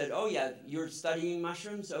farmer said, oh, yeah, you're studying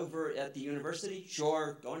mushrooms over at the university?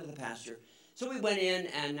 Sure, go into the pasture. So we went in,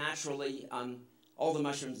 and naturally, all the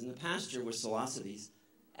mushrooms in the pasture were psilocybes.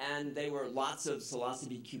 And they were lots of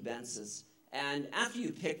Psilocybe cubensis. And after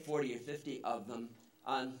you pick 40 or 50 of them,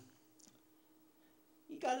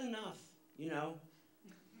 you got enough, you know.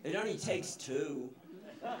 It only takes 2.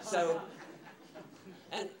 So,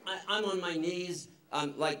 and I'm on my knees,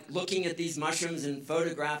 like looking at these mushrooms and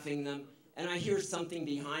photographing them, and I hear something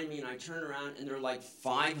behind me, and I turn around, and there are like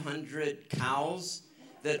 500 cows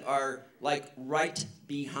that are like right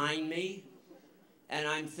behind me, and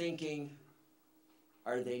I'm thinking,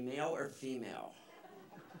 are they male or female?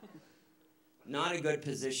 Not a good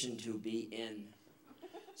position to be in.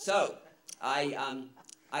 So I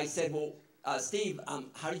said, well, Steve,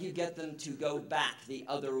 how do you get them to go back the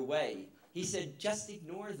other way? He said, just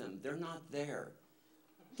ignore them. They're not there.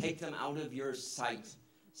 Take them out of your sight.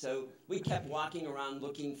 So we kept walking around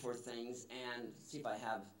looking for things, and see if I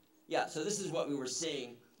have, yeah, so this is what we were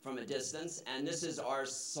seeing from a distance, and this is our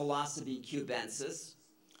Psilocybe cubensis,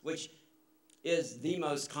 which is the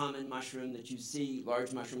most common mushroom that you see,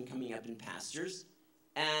 large mushroom coming up in pastures.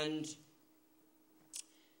 And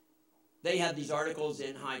they had these articles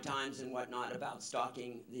in High Times and whatnot about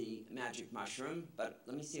stalking the magic mushroom, but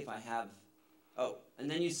let me see if I have, oh, and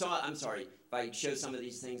then you saw, I'm sorry, if I show some of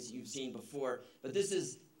these things you've seen before, but this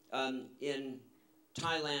is in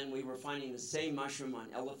Thailand, we were finding the same mushroom on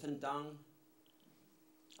elephant dung.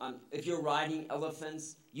 If you're riding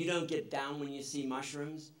elephants, you don't get down when you see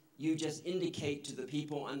mushrooms. You just indicate to the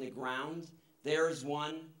people on the ground, there's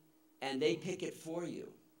one, and they pick it for you,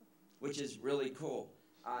 which is really cool.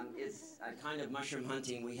 It's a kind of mushroom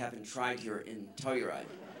hunting we haven't tried here in Telluride.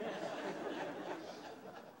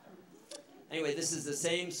 Anyway, this is the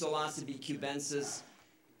same Psilocybe cubensis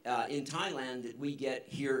in Thailand that we get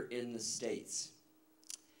here in the States.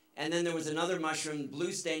 And then there was another mushroom,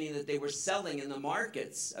 blue staining, that they were selling in the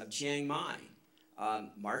markets of Chiang Mai.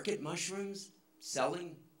 Market mushrooms?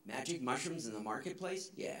 Selling magic mushrooms in the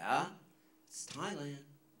marketplace? Yeah, it's Thailand.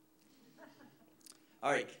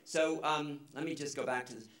 All right, so let me just go back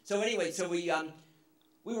to this. So anyway, so we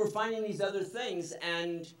were finding these other things,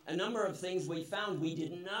 and a number of things we found we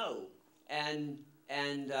didn't know. And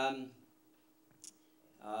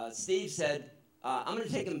Steve said, I'm going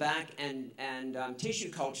to take them back and tissue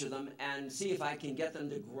culture them and see if I can get them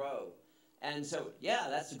to grow. And so, yeah,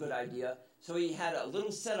 that's a good idea. So he had a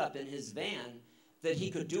little setup in his van that he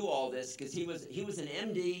could do all this, because he was an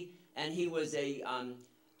MD, and he was a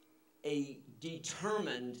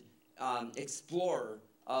determined explorer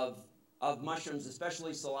of mushrooms,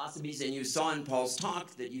 especially psilocybes. And you saw in Paul's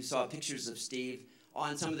talk that you saw pictures of Steve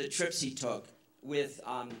on some of the trips he took with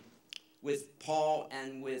Paul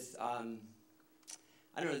and with, I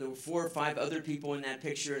don't know, there were 4 or 5 other people in that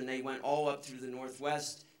picture, and they went all up through the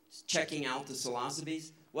Northwest checking out the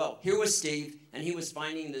psilocybes. Well, here was Steve, and he was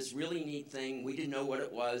finding this really neat thing. We didn't know what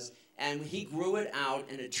it was, and he grew it out,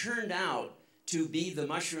 and it turned out to be the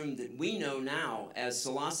mushroom that we know now as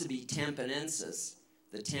Psilocybe tampanensis,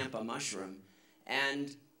 the Tampa mushroom.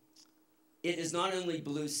 And it is not only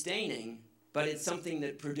blue staining, but it's something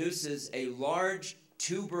that produces a large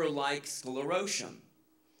tuber-like sclerosum.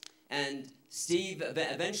 And Steve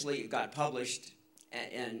eventually got published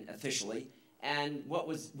and officially. And what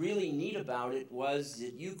was really neat about it was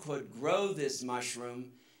that you could grow this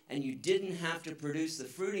mushroom and you didn't have to produce the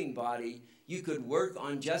fruiting body. You could work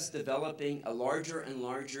on just developing a larger and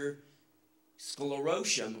larger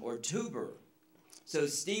sclerosum or tuber. So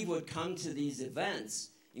Steve would come to these events,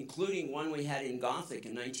 including one we had in Gothic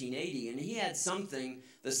in 1980, and he had something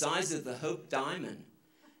the size of the Hope Diamond.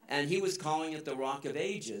 And he was calling it the Rock of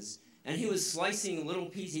Ages. And he was slicing little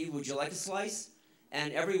pieces. Would you like a slice?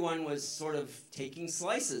 And everyone was sort of taking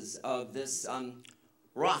slices of this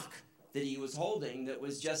rock that he was holding that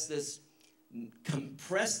was just this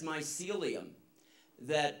compressed mycelium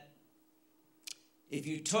that if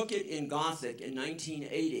you took it in Gothic in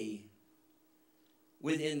 1980,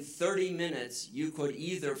 within 30 minutes, you could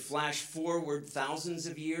either flash forward thousands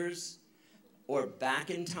of years or back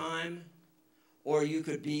in time, or you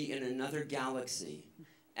could be in another galaxy.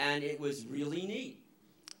 And it was really neat.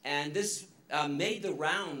 And this made the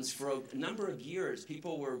rounds for a number of years.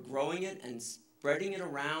 People were growing it and spreading it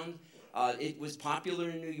around. It was popular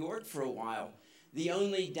in New York for a while. The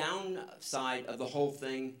only downside of the whole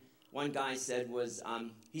thing, one guy said, was,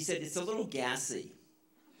 he said, it's a little gassy.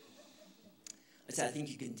 I said, I think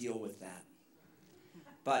you can deal with that.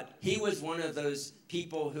 But he was one of those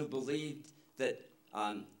people who believed that,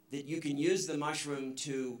 that you can use the mushroom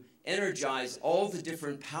to energize all the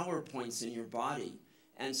different power points in your body.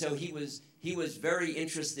 And so he was very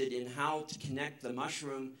interested in how to connect the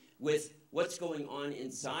mushroom with what's going on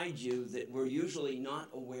inside you that we're usually not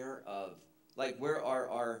aware of. Like where are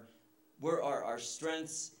our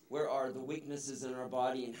strengths, where are the weaknesses in our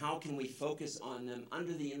body, and how can we focus on them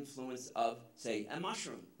under the influence of, say, a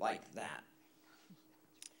mushroom like that.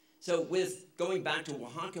 So with going back to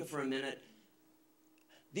Oaxaca for a minute,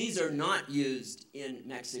 these are not used in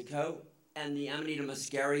Mexico, and the Amanita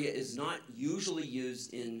muscaria is not usually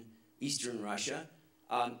used in Eastern Russia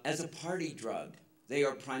as a party drug. They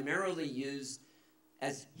are primarily used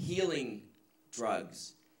as healing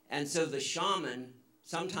drugs. And so the shaman,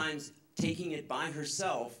 sometimes taking it by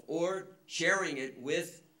herself or sharing it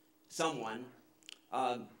with someone,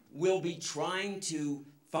 will be trying to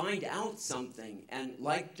find out something and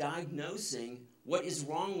like diagnosing what is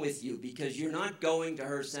wrong with you, because you're not going to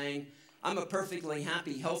her saying, I'm a perfectly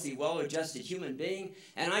happy, healthy, well-adjusted human being,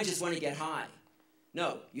 and I just want to get high.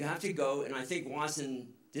 No, you have to go, and I think Wasson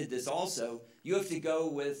did this also, you have to go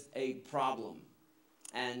with a problem.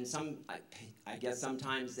 And I guess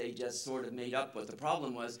sometimes they just sort of made up what the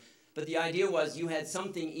problem was, but the idea was you had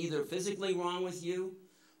something either physically wrong with you,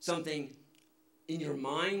 something in your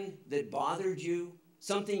mind that bothered you,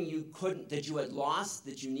 something that you had lost,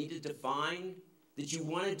 that you needed to find, that you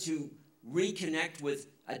wanted to reconnect with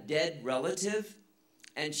a dead relative,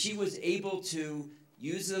 and she was able to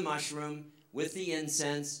use the mushroom with the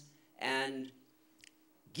incense and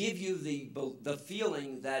give you the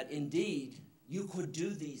feeling that indeed you could do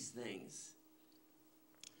these things,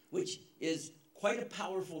 which is quite a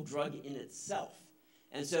powerful drug in itself.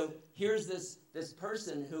 And so here's this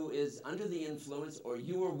person who is under the influence, or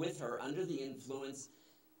you were with her under the influence,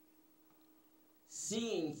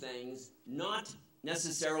 seeing things, not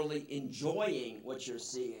necessarily enjoying what you're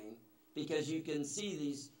seeing, because you can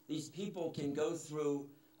see these people can go through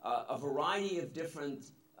a variety of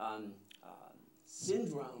different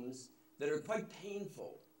syndromes that are quite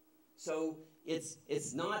painful. So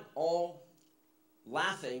it's not all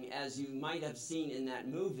laughing, as you might have seen in that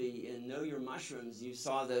movie in Know Your Mushrooms. You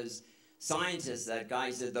saw those scientists, that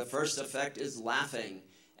guy said the first effect is laughing,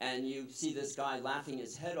 and you see this guy laughing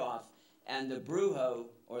his head off, and the brujo,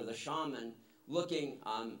 or the shaman, looking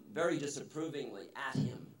very disapprovingly at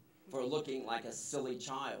him for looking like a silly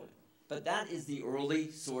child. But that is the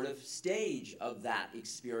early sort of stage of that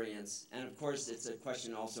experience. And of course, it's a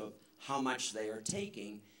question also of how much they are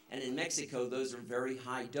taking. And in Mexico, those are very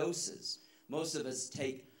high doses. Most of us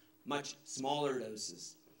take much smaller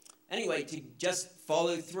doses. Anyway, to just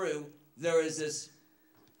follow through, there is this,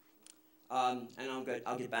 and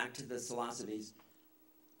I'll get back to the psilocybes.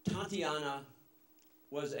 Tatiana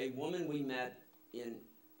was a woman we met in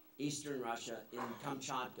Eastern Russia, in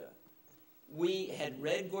Kamchatka. We had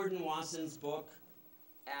read Gordon Wasson's book,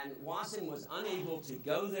 and Wasson was unable to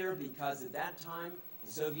go there because at that time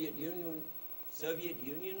the Soviet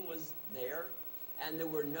Union was there, and there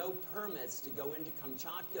were no permits to go into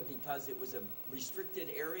Kamchatka because it was a restricted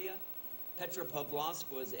area.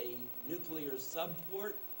 Petropavlovsk was a nuclear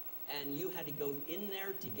subport, and you had to go in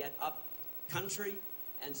there to get up country,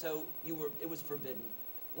 and so it was forbidden.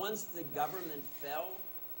 Once the government fell,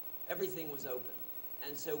 everything was open.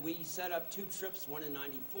 And so we set up 2 trips, one in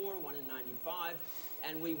 '94, one in '95,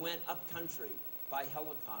 and we went up country by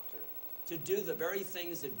helicopter to do the very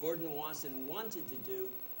things that Gordon Wasson wanted to do,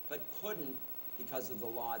 but couldn't because of the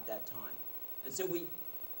law at that time. And so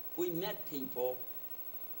we met people,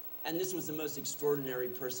 and this was the most extraordinary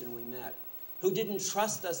person we met, who didn't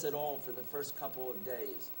trust us at all for the first couple of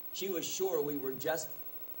days. She was sure we were just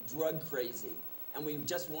drug crazy, and we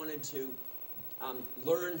just wanted to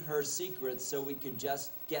learn her secrets so we could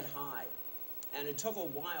just get high. And it took a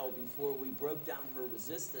while before we broke down her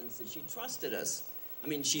resistance that she trusted us. I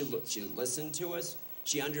mean, she listened to us.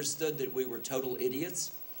 She understood that we were total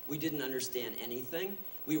idiots. We didn't understand anything.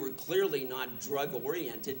 We were clearly not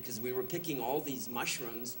drug-oriented because we were picking all these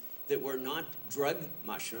mushrooms that were not drug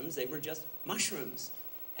mushrooms. They were just mushrooms.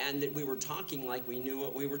 And that we were talking like we knew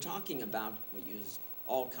what we were talking about. We used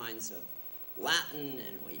all kinds of Latin,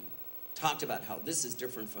 and we talked about how this is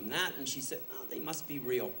different from that. And she said, oh, they must be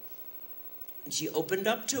real. And she opened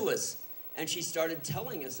up to us. And she started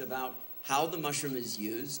telling us about how the mushroom is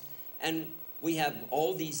used. And we have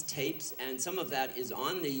all these tapes, and some of that is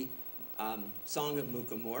on the Song of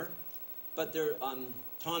Mukamor. But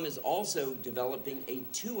Tom is also developing a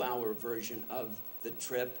 2-hour version of the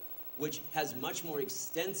trip, which has much more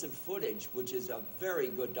extensive footage, which is a very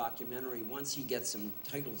good documentary once he gets some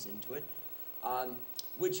titles into it,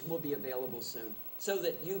 which will be available soon, so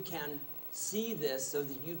that you can see this, so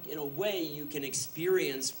that you, in a way, you can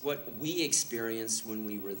experience what we experienced when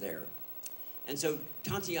we were there. And so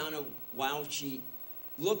Tatiana, while she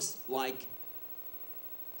looks like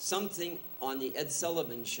something on the Ed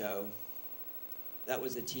Sullivan Show, that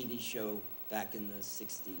was a TV show back in the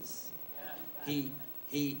 60s.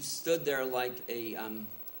 He stood there like a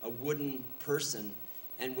wooden person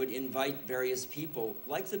and would invite various people,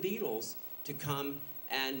 like the Beatles, to come,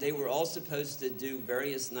 and they were all supposed to do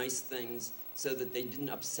various nice things so that they didn't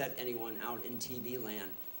upset anyone out in TV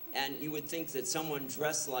land. And you would think that someone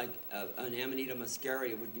dressed like an Amanita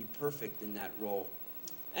Muscaria would be perfect in that role.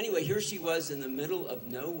 Anyway, here she was in the middle of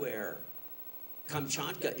nowhere.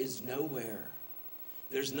 Kamchatka is nowhere.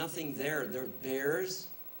 There's nothing there. There are bears,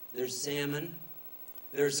 there's salmon,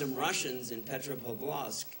 there's some Russians in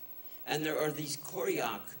Petropavlovsk, and there are these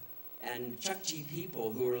Koryak and Chukchi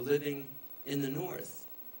people who are living in the north.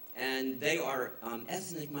 And they are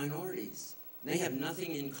ethnic minorities. They have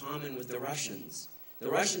nothing in common with the Russians. The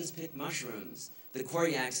Russians pick mushrooms. The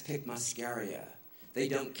Koryaks pick muscaria. They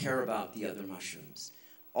don't care about the other mushrooms.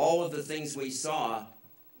 All of the things we saw,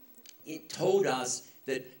 it told us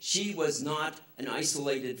that she was not an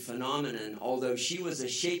isolated phenomenon, although she was a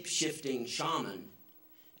shape-shifting shaman,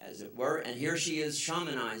 as it were, and here she is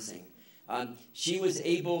shamanizing. She was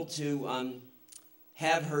able to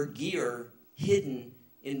have her gear hidden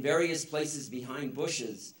in various places behind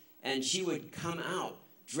bushes, and she would come out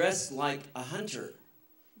dressed like a hunter.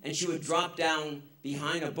 And she would drop down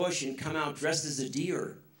behind a bush and come out dressed as a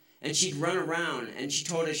deer. And she'd run around, and she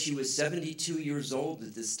told us she was 72 years old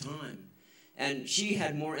at this time. And she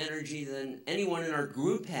had more energy than anyone in our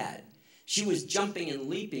group had. She was jumping and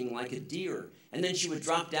leaping like a deer. And then she would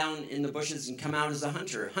drop down in the bushes and come out as a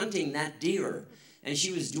hunter, hunting that deer. And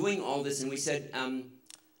she was doing all this, and we said,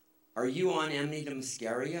 are you on Amanita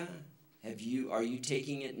Muscaria? Are you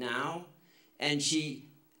taking it now? And she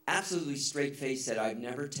absolutely straight-faced said, I've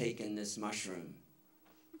never taken this mushroom.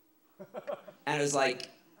 And I was like,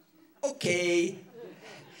 okay,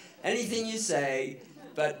 anything you say.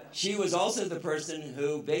 But she was also the person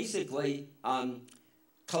who basically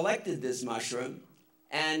collected this mushroom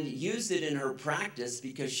and used it in her practice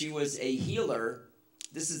because she was a healer.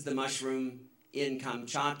 This is the mushroom in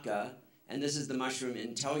Kamchatka, and this is the mushroom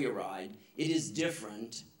in Telluride. It is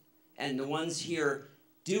different, and the ones here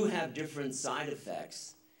do have different side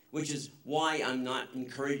effects, which is why I'm not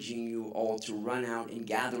encouraging you all to run out and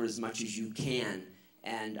gather as much as you can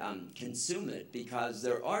and consume it, because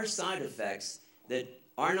there are side effects that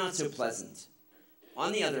are not so pleasant.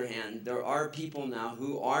 On the other hand, there are people now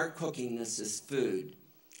who are cooking this as food,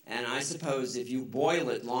 and I suppose if you boil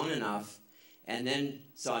it long enough and then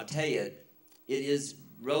saute it, it is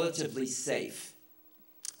relatively safe.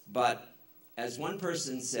 But as one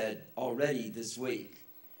person said already this week,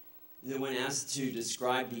 that when asked to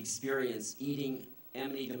describe the experience eating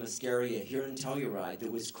Amanita Muscaria here in Telluride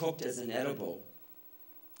that was cooked as an edible,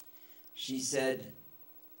 she said,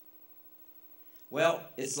 Well,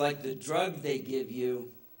 it's like the drug they give you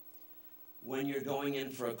when you're going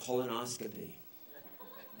in for a colonoscopy.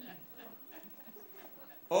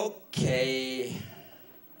 Okay,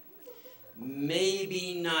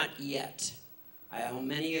 maybe not yet. How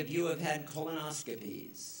many of you have had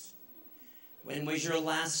colonoscopies? When was your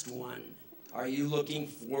last one? Are you looking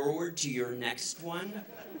forward to your next one?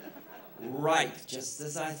 Right, just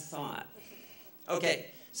as I thought. Okay,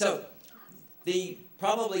 so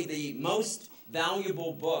probably the most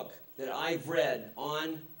valuable book that I've read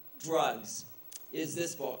on drugs is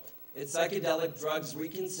this book. It's Psychedelic Drugs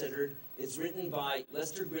Reconsidered. It's written by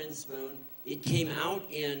Lester Grinspoon. It came out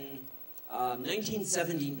in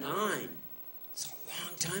 1979. It's a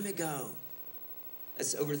long time ago.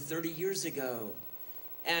 That's over 30 years ago.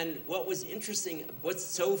 And what's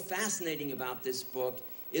so fascinating about this book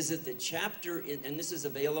is that the chapter, and this is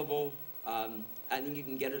available, I think you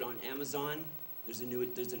can get it on Amazon. There's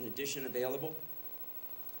an edition available.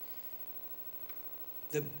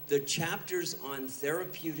 The chapters on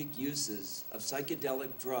therapeutic uses of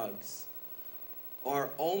psychedelic drugs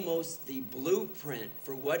are almost the blueprint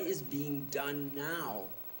for what is being done now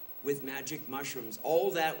with magic mushrooms.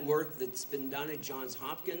 All that work that's been done at Johns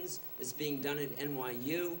Hopkins is being done at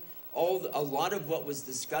NYU. A lot of what was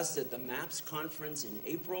discussed at the MAPS conference in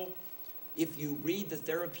April. If you read the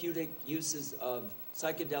therapeutic uses of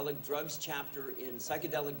psychedelic drugs chapter in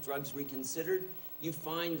Psychedelic Drugs Reconsidered, you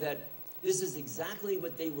find that this is exactly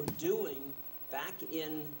what they were doing back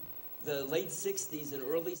in the late 60s and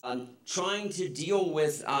early, trying to deal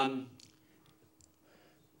with the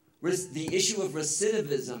issue of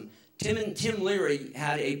recidivism. Tim Leary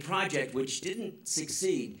had a project which didn't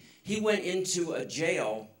succeed. He went into a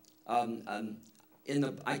jail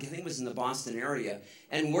I think it was in the Boston area,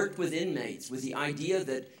 and worked with inmates with the idea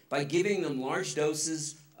that by giving them large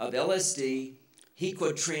doses of LSD, he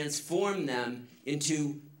could transform them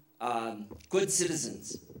into good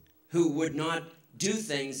citizens who would not do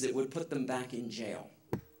things that would put them back in jail.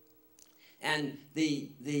 And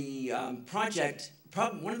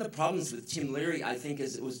one of the problems with Tim Leary, I think,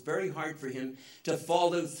 is it was very hard for him to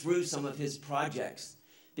follow through some of his projects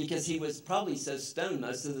because he was probably so stoned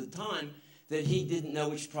most of the time that he didn't know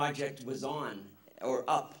which project was on or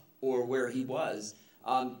up or where he was.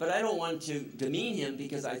 But I don't want to demean him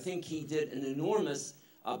because I think he did an enormous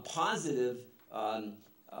positive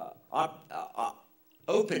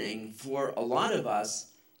opening for a lot of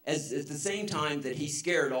us at the same time that he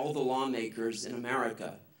scared all the lawmakers in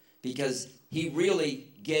America because he really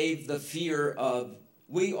gave the fear of,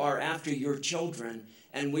 we are after your children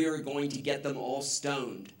and we are going to get them all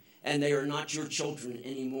stoned and they are not your children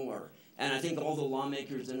anymore. And I think all the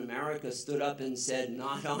lawmakers in America stood up and said,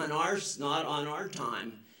 not on our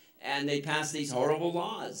time. And they passed these horrible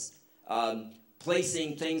laws,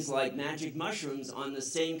 placing things like magic mushrooms on the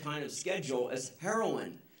same kind of schedule as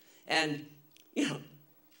heroin. And,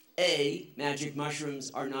 A, magic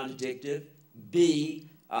mushrooms are not addictive.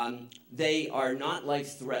 B, they are not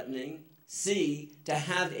life-threatening. C, to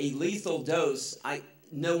have a lethal dose,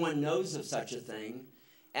 no one knows of such a thing.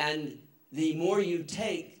 And the more you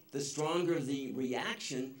take, the stronger the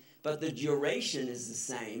reaction, but the duration is the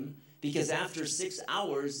same because after 6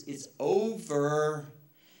 hours, it's over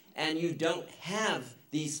and you don't have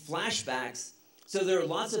these flashbacks. So there are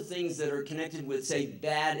lots of things that are connected with, say,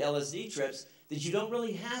 bad LSD trips that you don't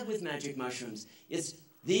really have with magic mushrooms. It's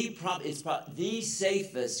the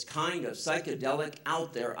safest kind of psychedelic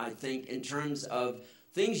out there, I think, in terms of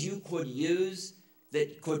things you could use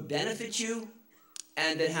that could benefit you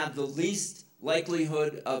and that have the least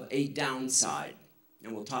likelihood of a downside.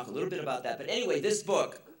 And we'll talk a little bit about that. But anyway, this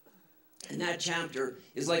book and that chapter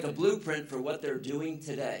is like a blueprint for what they're doing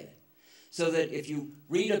today. So that if you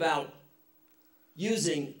read about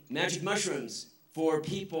using magic mushrooms for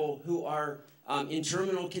people who are in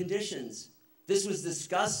terminal conditions, this was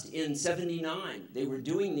discussed in '79. They were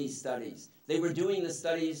doing these studies. They were doing the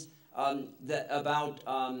studies about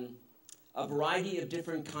a variety of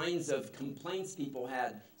different kinds of complaints people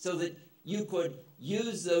had so that you could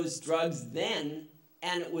use those drugs then,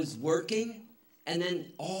 and it was working, and then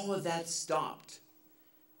all of that stopped.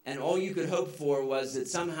 And all you could hope for was that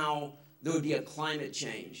somehow there would be a climate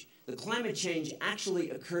change. The climate change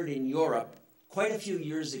actually occurred in Europe quite a few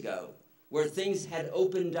years ago, where things had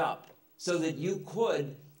opened up so that you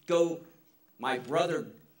could go. My brother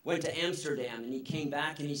went to Amsterdam, and he came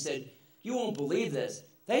back, and he said, "You won't believe this.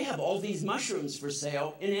 They have all these mushrooms for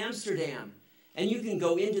sale in Amsterdam. And you can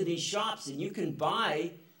go into these shops and you can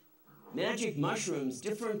buy magic mushrooms,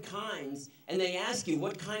 different kinds, and they ask you,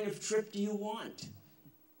 what kind of trip do you want?"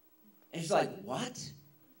 And he's like, "What?"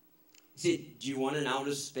 He See, do you want an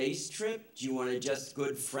outer space trip? Do you want a just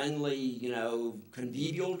good, friendly, you know,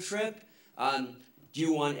 convivial trip? Do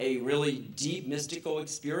you want a really deep, mystical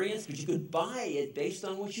experience? Because you could buy it based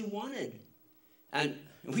on what you wanted. And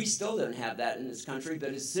we still don't have that in this country, but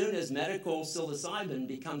as soon as medical psilocybin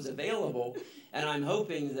becomes available, and I'm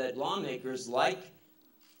hoping that lawmakers like,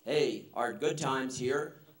 hey, our good times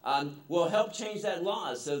here, will help change that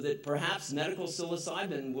law so that perhaps medical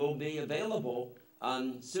psilocybin will be available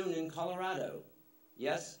soon in Colorado.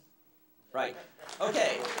 Yes? Right.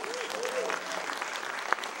 Okay.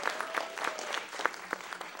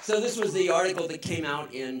 So this was the article that came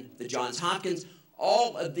out in the Johns Hopkins.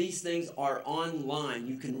 All of these things are online.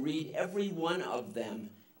 You can read every one of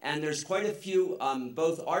them. And there's quite a few,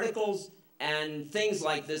 both articles and things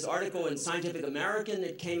like this article in Scientific American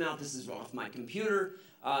that came out, this is off my computer,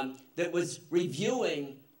 that was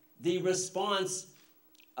reviewing the response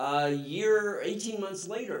a year, 18 months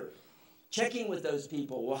later, checking with those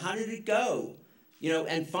people. Well, how did it go? You know,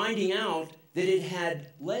 and finding out that it had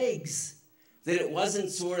legs, that it wasn't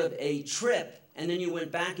sort of a trip and then you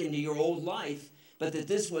went back into your old life, but that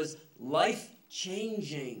this was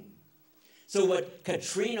life-changing. So what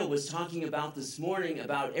Katrina was talking about this morning,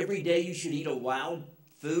 about every day you should eat a wild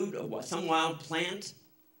food, some wild plant,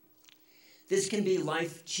 this can be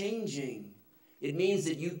life-changing. It means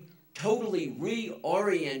that you totally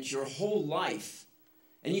reorient your whole life.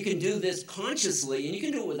 And you can do this consciously, and you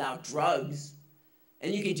can do it without drugs.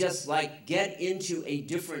 And you can just like get into a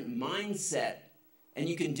different mindset. And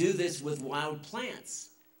you can do this with wild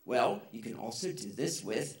plants. Well, you can also do this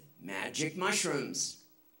with magic mushrooms.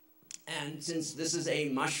 And since this is a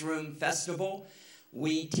mushroom festival,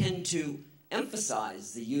 we tend to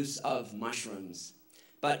emphasize the use of mushrooms.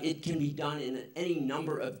 But it can be done in any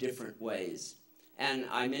number of different ways. And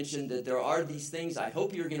I mentioned that there are these things. I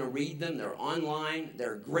hope you're going to read them. They're online.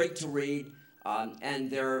 They're great to read.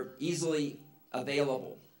 And they're easily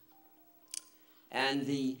available. And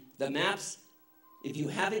the maps, if you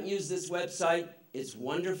haven't used this website, it's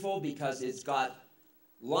wonderful because it's got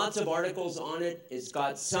lots of articles on it. It's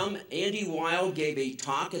got some, Andy Weil gave a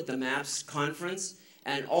talk at the MAPS conference,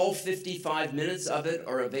 and all 55 minutes of it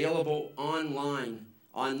are available online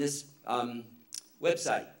on this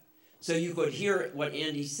website. So you could hear what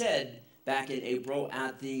Andy said back in April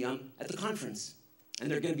at the conference. And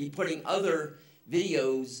they're going to be putting other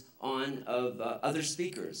videos on of other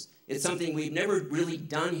speakers. It's something we've never really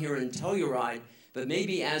done here in Telluride, but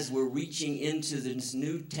maybe as we're reaching into this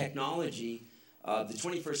new technology of the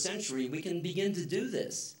 21st century, we can begin to do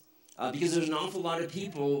this. Because there's an awful lot of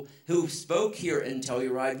people who spoke here in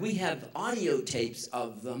Telluride. We have audio tapes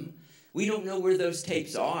of them. We don't know where those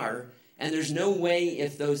tapes are, and there's no way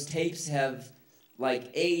if those tapes have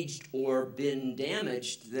like aged or been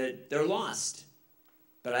damaged that they're lost.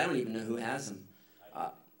 But I don't even know who has them.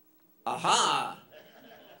 Aha!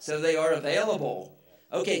 So they are available.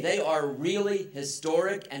 Okay, they are really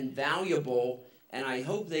historic and valuable, and I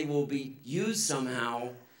hope they will be used somehow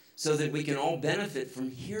so that we can all benefit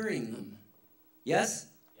from hearing them. Yes?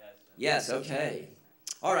 Yes, okay.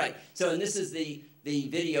 All right, so and this is the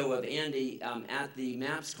video of Andy at the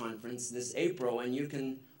MAPS conference this April, and you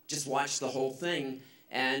can just watch the whole thing.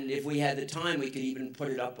 And if we had the time, we could even put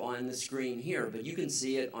it up on the screen here, but you can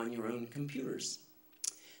see it on your own computers.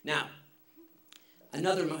 Now,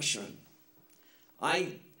 another mushroom.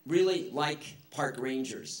 I really like park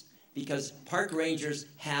rangers because park rangers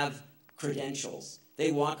have credentials.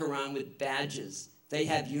 They walk around with badges. They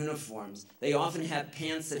have uniforms. They often have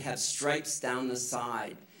pants that have stripes down the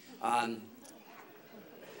side. I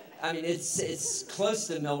mean, it's close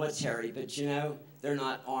to military, but you know, they're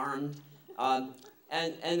not armed. And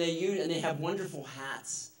they have wonderful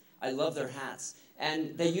hats. I love their hats.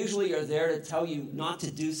 And they usually are there to tell you not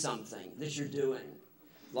to do something that you're doing.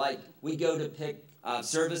 Like, we go to pick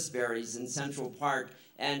service berries in Central Park,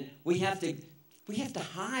 and we have to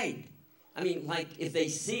hide. I mean, like, if they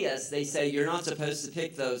see us, they say, you're not supposed to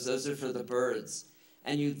pick those. Those are for the birds.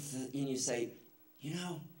 And you say, you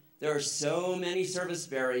know, there are so many service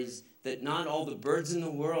berries that not all the birds in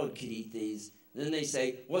the world could eat these. And then they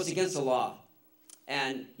say, well, it's against the law.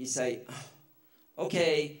 And you say, oh,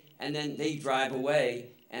 okay, and then they drive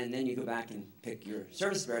away, and then you go back and pick your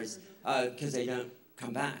service berries because they don't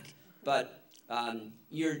come back. But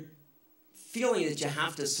you're feeling that you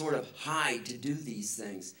have to sort of hide to do these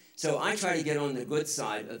things. So I try to get on the good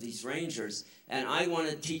side of these rangers, and I want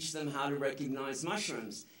to teach them how to recognize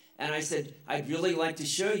mushrooms. And I said, I'd really like to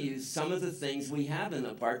show you some of the things we have in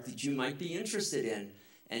the park that you might be interested in.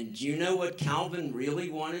 And do you know what Calvin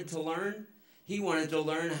really wanted to learn? He wanted to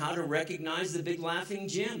learn how to recognize the big laughing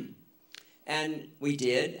Jim. And we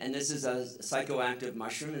did, and this is a psychoactive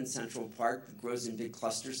mushroom in Central Park that grows in big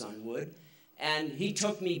clusters on wood. And he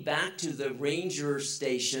took me back to the ranger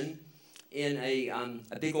station in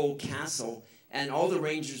a big old castle, and all the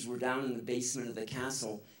rangers were down in the basement of the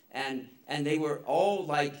castle, and they were all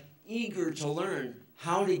like eager to learn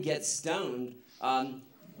how to get stoned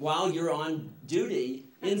while you're on duty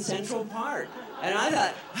in Central Park. And I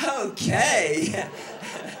thought, okay,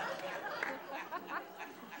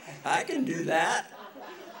 I can do that.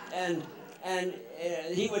 And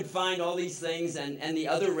he would find all these things, and the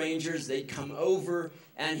other rangers, they'd come over,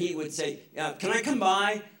 and he would say, can I come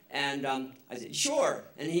by? And I said, sure.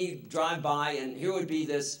 And he'd drive by, and here would be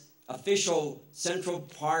this official Central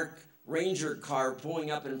Park ranger car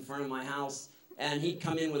pulling up in front of my house, and he'd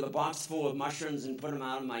come in with a box full of mushrooms and put them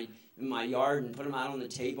out in my yard and put them out on the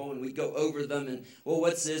table, and we'd go over them, and, well,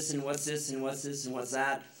 what's this, and what's this, and what's this, and what's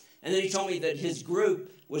that? And then he told me that his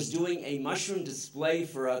group was doing a mushroom display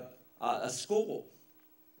for a school.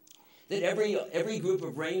 That every group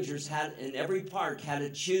of rangers had, in every park, had to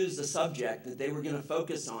choose a subject that they were going to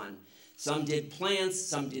focus on. Some did plants,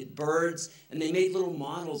 some did birds, and they made little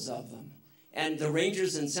models of them. And the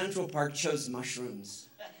rangers in Central Park chose mushrooms.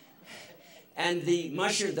 And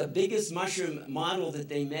the biggest mushroom model that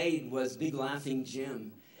they made was Big Laughing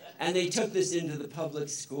Jim. And they took this into the public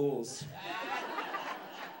schools.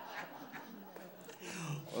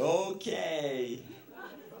 Okay.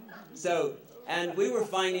 So, and we were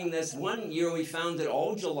finding this. One year we found it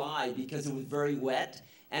all July because it was very wet.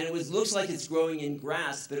 And it looks like it's growing in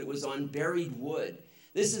grass, but it was on buried wood.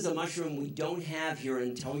 This is a mushroom we don't have here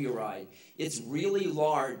in Telluride. It's really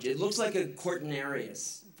large. It looks like a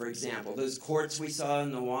Cortinarius, for example. Those quartz we saw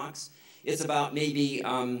in the walks. It's about maybe,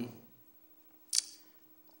 I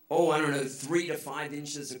don't know, 3 to 5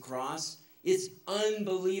 inches across. It's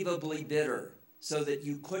unbelievably bitter, so that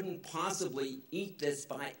you couldn't possibly eat this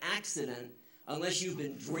by accident unless you've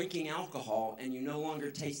been drinking alcohol and you no longer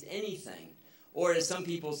taste anything. Or as some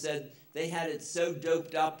people said, they had it so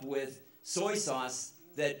doped up with soy sauce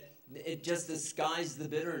that it just disguised the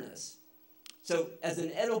bitterness. So as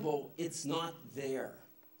an edible, it's not there.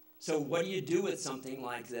 So what do you do with something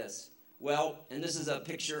like this? Well, and this is a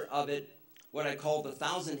picture of it, what I call the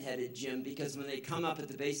thousand-headed Jim, because when they come up at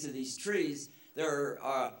the base of these trees, there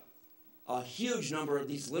are a huge number of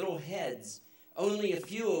these little heads, only a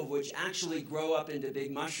few of which actually grow up into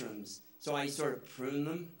big mushrooms. So I sort of prune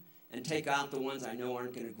them and take out the ones I know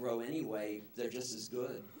aren't going to grow anyway. They're just as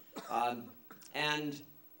good. Let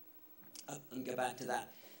me get back to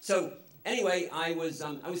that. So anyway, I was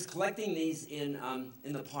collecting these in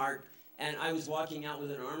the park, and I was walking out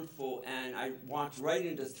with an armful, and I walked right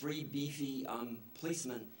into 3 beefy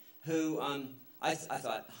policemen who I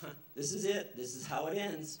thought, this is it. This is how it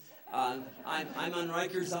ends. I'm on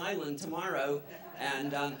Rikers Island tomorrow,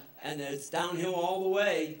 and it's downhill all the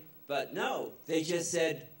way. But no, they just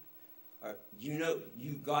said,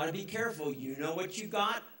 you got to be careful. You know what you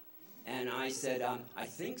got? And I said, I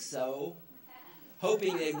think so,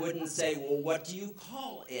 hoping they wouldn't say, well, what do you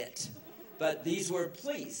call it? But these were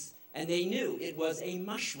police, and they knew it was a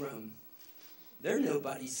mushroom. They're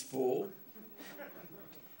nobody's fool.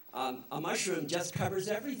 A mushroom just covers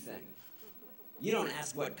everything. You don't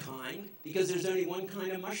ask what kind, because there's only one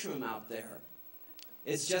kind of mushroom out there.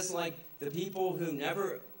 It's just like the people who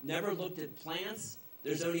never looked at plants.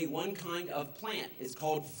 There's only one kind of plant. It's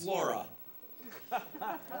called flora.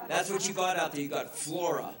 That's what you got out there. You got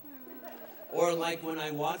flora. Or like when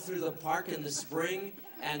I walk through the park in the spring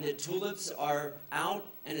and the tulips are out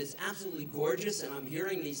and it's absolutely gorgeous, and I'm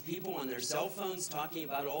hearing these people on their cell phones talking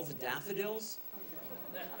about all the daffodils.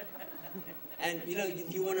 And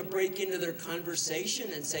you want to break into their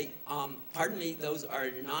conversation and say, pardon me, those are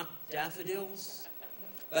not daffodils,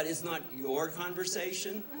 but it's not your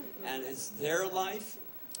conversation, and it's their life.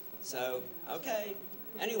 So, okay.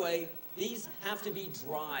 Anyway, these have to be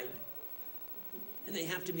dried. And they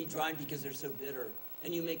have to be dried because they're so bitter.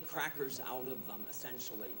 And you make crackers out of them,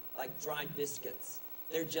 essentially, like dried biscuits.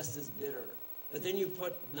 They're just as bitter. But then you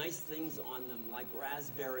put nice things on them, like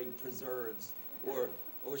raspberry preserves, or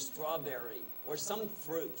strawberry, or some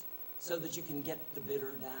fruit, so that you can get the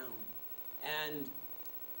bitter down. And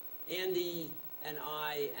Andy and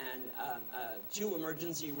I and 2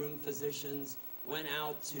 emergency room physicians went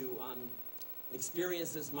out to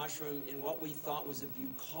experience this mushroom in what we thought was a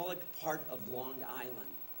bucolic part of Long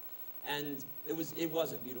Island. And it was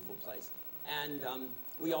a beautiful place. And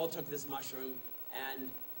we all took this mushroom, and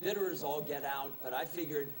bitter as all get out, but I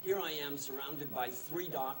figured, here I am surrounded by 3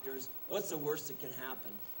 doctors. What's the worst that can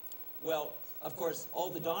happen? Well, of course, all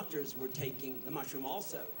the doctors were taking the mushroom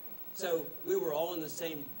also. So we were all in the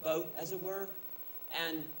same boat, as it were.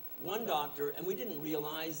 And one doctor, and we didn't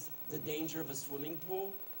realize the danger of a swimming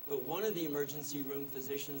pool, but one of the emergency room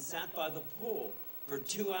physicians sat by the pool for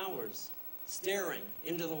 2 hours, staring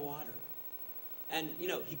into the water. And, you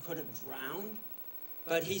know, he could have drowned,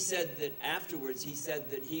 but he said that afterwards, he said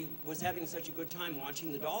that he was having such a good time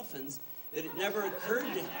watching the dolphins that it never occurred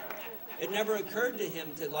to him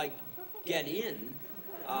to, like, get in.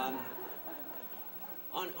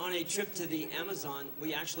 On a trip to the Amazon,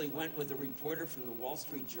 we actually went with a reporter from the Wall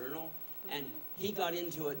Street Journal, and he got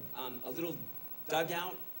into a little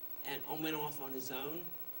dugout and went off on his own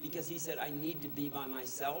because he said, I need to be by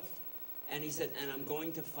myself. And he said, and I'm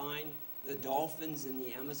going to find the dolphins in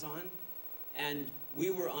the Amazon. And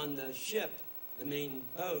we were on the ship, the main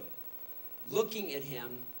boat, looking at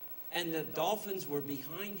him, and the dolphins were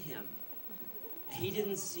behind him. He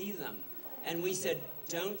didn't see them. And we said,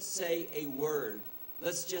 don't say a word.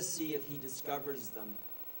 Let's just see if he discovers them.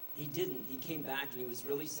 He didn't. He came back and he was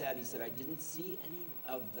really sad. He said, I didn't see any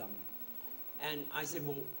of them. And I said,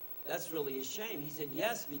 well, that's really a shame. He said,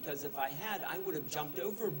 yes, because if I had, I would have jumped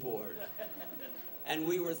overboard. And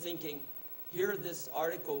we were thinking, here this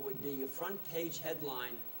article would be a front page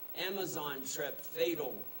headline, Amazon trip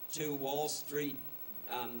fatal to Wall Street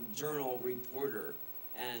Journal reporter.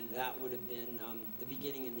 And that would have been the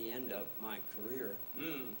beginning and the end of my career.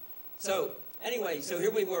 So anyway, so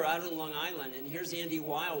here we were out on Long Island, and here's Andy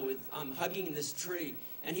Weil with hugging this tree,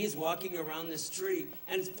 and he's walking around this tree,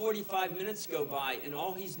 and 45 minutes go by, and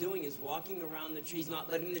all he's doing is walking around the tree. He's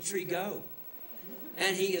not letting the tree go.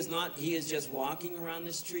 And he is just walking around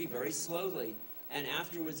this tree very slowly. And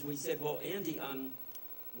afterwards we said, well, Andy,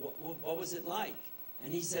 what was it like?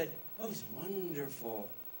 And he said, oh, it was wonderful.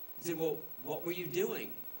 I said, well, what were you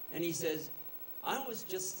doing? And he says, I was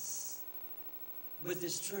just with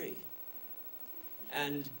this tree.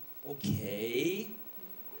 And okay.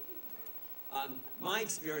 My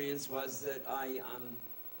experience was that I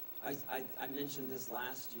mentioned this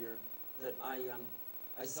last year, that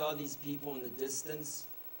I saw these people in the distance.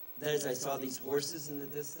 That is, I saw these horses in the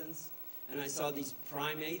distance, and I saw these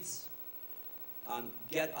primates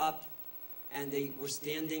get up, and they were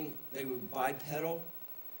standing, they were bipedal,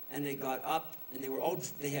 and they got up, and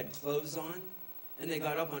they had clothes on, and they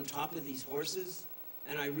got up on top of these horses,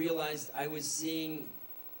 and I realized I was seeing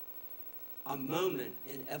a moment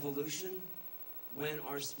in evolution when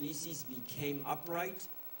our species became upright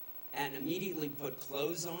and immediately put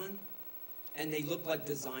clothes on, and they looked like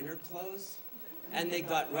designer clothes, and they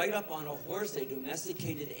got right up on a horse. They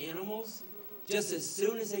domesticated animals. Just as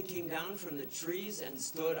soon as they came down from the trees and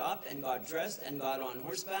stood up and got dressed and got on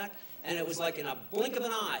horseback, and it was like in a blink of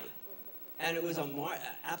an eye. And it was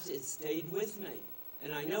it stayed with me.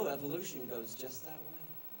 And I know evolution goes just that way.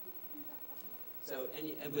 So,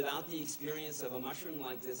 and without the experience of a mushroom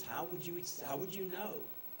like this, how would you know?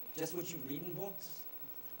 Just what you read in books.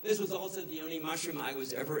 This was also the only mushroom I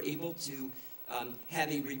was ever able to have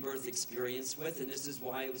a rebirth experience with, and this is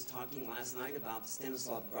why I was talking last night about the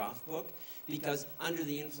Stanislav Grof book, because under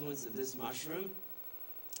the influence of this mushroom,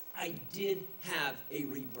 I did have a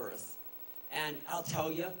rebirth. And I'll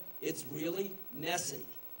tell you, it's really messy.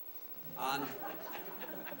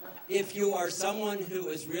 If you are someone who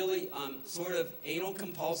is really sort of anal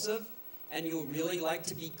compulsive, and you really like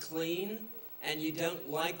to be clean, and you don't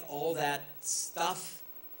like all that stuff,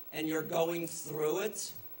 and you're going through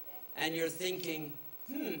it, and you're thinking,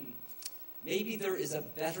 maybe there is a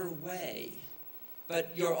better way.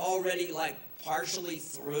 But you're already like partially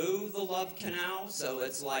through the love canal, so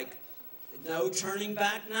it's like no turning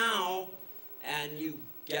back now, and you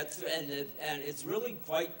get through, and it's really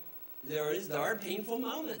quite, there are painful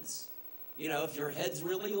moments, you know, if your head's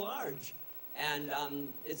really large, and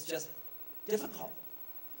it's just difficult.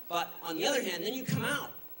 But on the other hand, then you come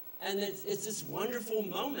out, and it's this wonderful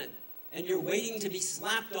moment, and you're waiting to be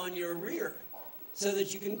slapped on your rear so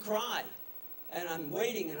that you can cry. And I'm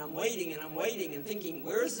waiting, and I'm waiting, and I'm waiting, and thinking,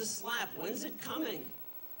 where's the slap? When's it coming?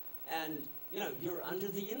 And, you know, you're under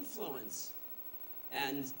the influence.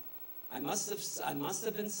 And I must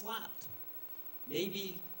have been slapped.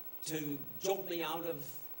 Maybe to jolt me out of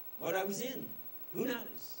what I was in. Who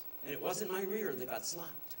knows? And it wasn't my rear that got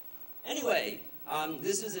slapped. Anyway,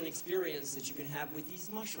 this is an experience that you can have with these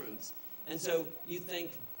mushrooms. And so you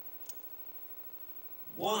think,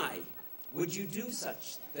 why would you do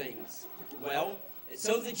such things? Well,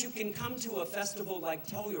 so that you can come to a festival like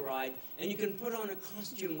Telluride, and you can put on a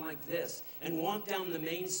costume like this and walk down the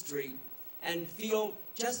main street and feel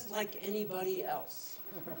just like anybody else.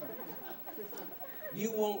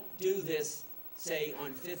 You won't do this, say,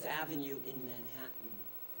 on Fifth Avenue in Manhattan.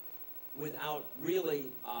 without really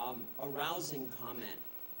arousing comment.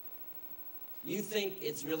 You think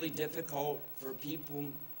it's really difficult for people,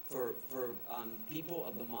 people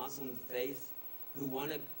of the Muslim faith who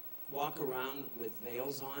want to walk around with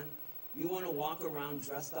veils on? You want to walk around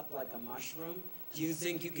dressed up like a mushroom? Do you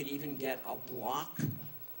think you can even get a block?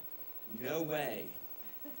 No way.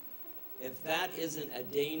 If that isn't a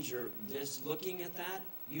danger, just looking at that,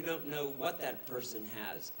 you don't know what that person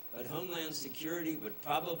has. But Homeland Security would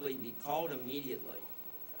probably be called immediately.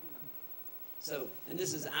 So, and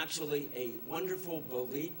this is actually a wonderful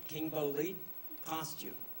bolide, King Bolide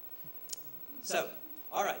costume. So,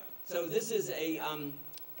 all right. So this is a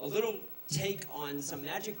little take on some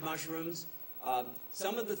magic mushrooms.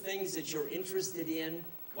 Some of the things that you're interested in,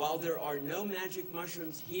 while there are no magic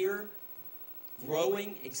mushrooms here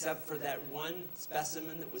growing, except for that one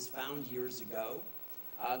specimen that was found years ago,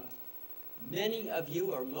 many of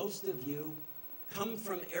you, or most of you, come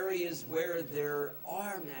from areas where there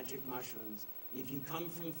are magic mushrooms. If you come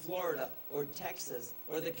from Florida or Texas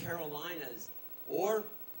or the Carolinas or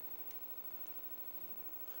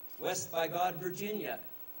West by God, Virginia,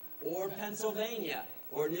 or Pennsylvania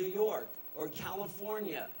or New York or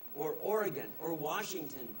California or Oregon or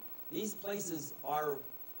Washington, these places are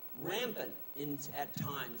rampant at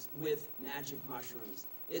times with magic mushrooms.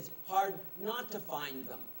 It's hard not to find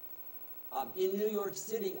them. In New York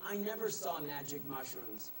City, I never saw magic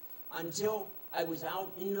mushrooms until I was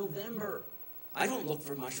out in November. I don't look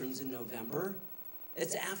for mushrooms in November.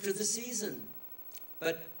 It's after the season.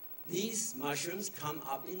 But these mushrooms come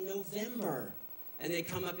up in November, and they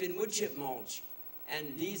come up in wood chip mulch.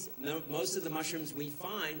 And most of the mushrooms we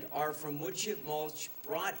find are from wood chip mulch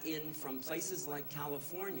brought in from places like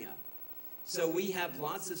California. So we have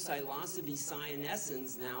lots of psilocybe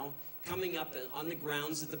cyanescens now coming up on the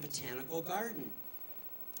grounds of the botanical garden.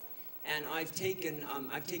 And I've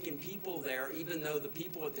taken people there, even though the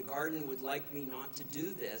people at the garden would like me not to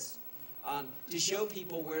do this, to show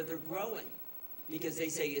people where they're growing. Because they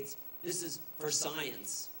say, this is for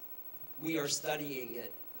science. We are studying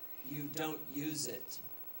it. You don't use it.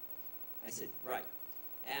 I said, right.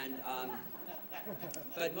 And,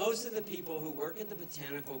 but most of the people who work at the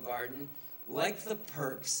botanical garden like the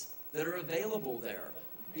perks that are available there,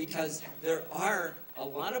 because there are a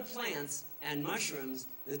lot of plants and mushrooms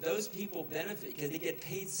that those people benefit because they get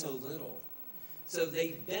paid so little. So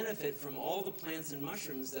they benefit from all the plants and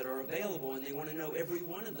mushrooms that are available, and they want to know every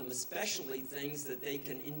one of them, especially things that they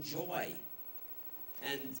can enjoy.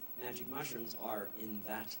 And magic mushrooms are in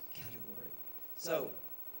that category. So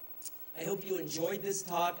I hope you enjoyed this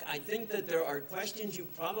talk. I think that there are questions you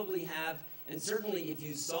probably have, and certainly if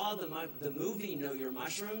you saw the movie Know Your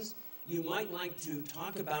Mushrooms, you might like to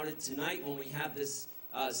talk about it tonight when we have this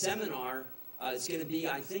seminar. It's going to be,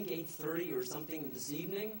 I think, 8:30 or something this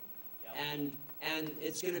evening. Yep. And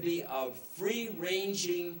it's going to be a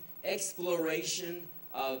free-ranging exploration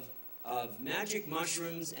of magic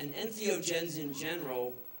mushrooms and entheogens in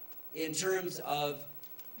general in terms of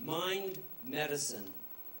mind medicine.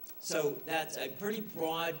 So that's a pretty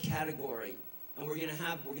broad category. And we're going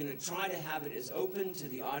to try to have it as open to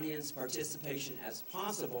the audience participation as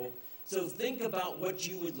possible. So think about what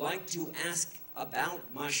you would like to ask about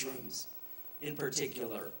mushrooms in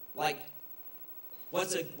particular. Like,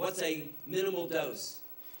 what's a minimal dose?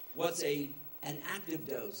 What's an active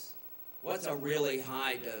dose? What's a really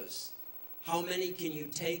high dose? How many can you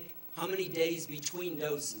take? How many days between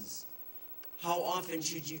doses? How often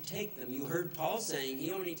should you take them? You heard Paul saying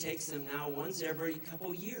he only takes them now once every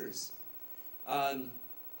couple years.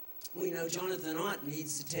 We know Jonathan Ott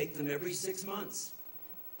needs to take them every 6 months.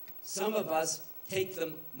 Some of us take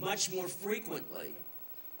them much more frequently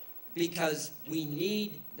because we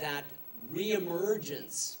need that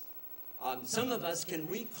reemergence. Some of us can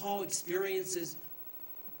recall experiences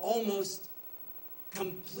almost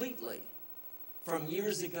completely from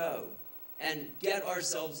years ago and get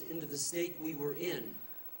ourselves into the state we were in,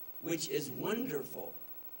 which is wonderful,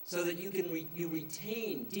 so that you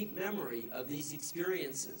retain deep memory of these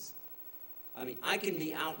experiences. I mean, I can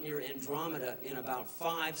be out near Andromeda in about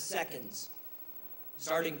 5 seconds,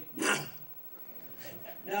 starting now.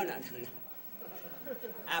 No.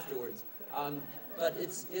 Afterwards. But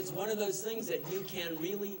it's one of those things that you can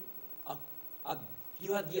really,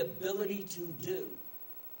 you have the ability to do.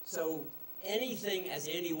 So anything, as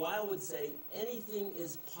Andy Weil would say, anything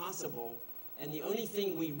is possible, and the only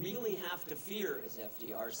thing we really have to fear, as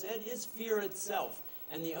FDR said, is fear itself.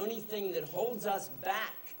 And the only thing that holds us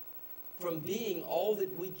back from being all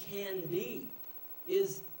that we can be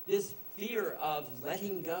is this fear of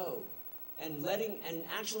letting go and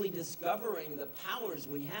actually discovering the powers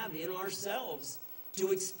we have in ourselves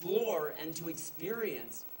to explore and to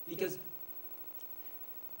experience, because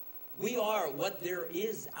we are what there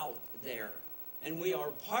is out there, and we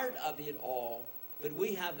are part of it all, but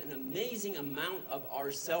we have an amazing amount of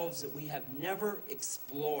ourselves that we have never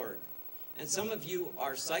explored. And some of you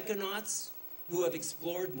are psychonauts who have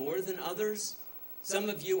explored more than others. Some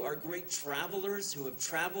of you are great travelers who have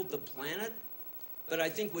traveled the planet. But I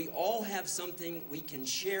think we all have something we can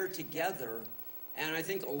share together. And I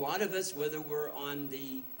think a lot of us, whether we're on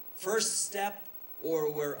the first step or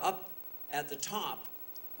we're up at the top,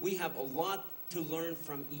 we have a lot to learn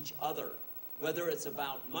from each other. Whether it's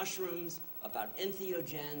about mushrooms, about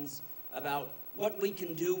entheogens, about what we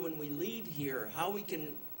can do when we leave here, how we can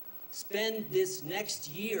spend this next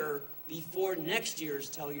year before next year's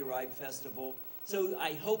Telluride Festival. So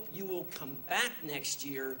I hope you will come back next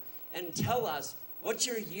year and tell us what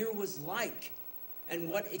your year was like and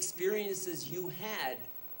what experiences you had,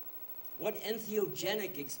 what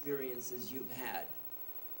entheogenic experiences you've had,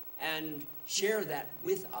 and share that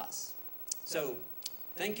with us. So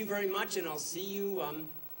thank you very much, and I'll see you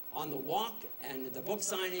on the walk and at the book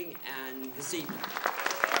signing and this evening.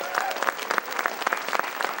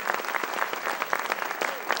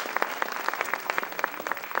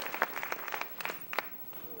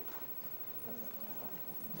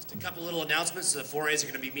 Just a couple little announcements. The 4As are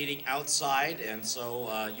going to be meeting outside, and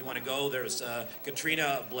so you want to go. There's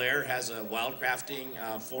Katrina Blair has a wildcrafting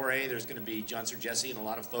 4A. There's going to be John Sir Jesse and a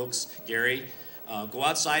lot of folks, Gary. Go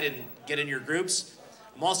outside and get in your groups.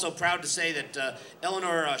 I'm also proud to say that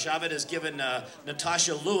Eleanor Chavez has given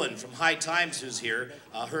Natasha Lewin from High Times, who's here,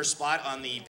 her spot on the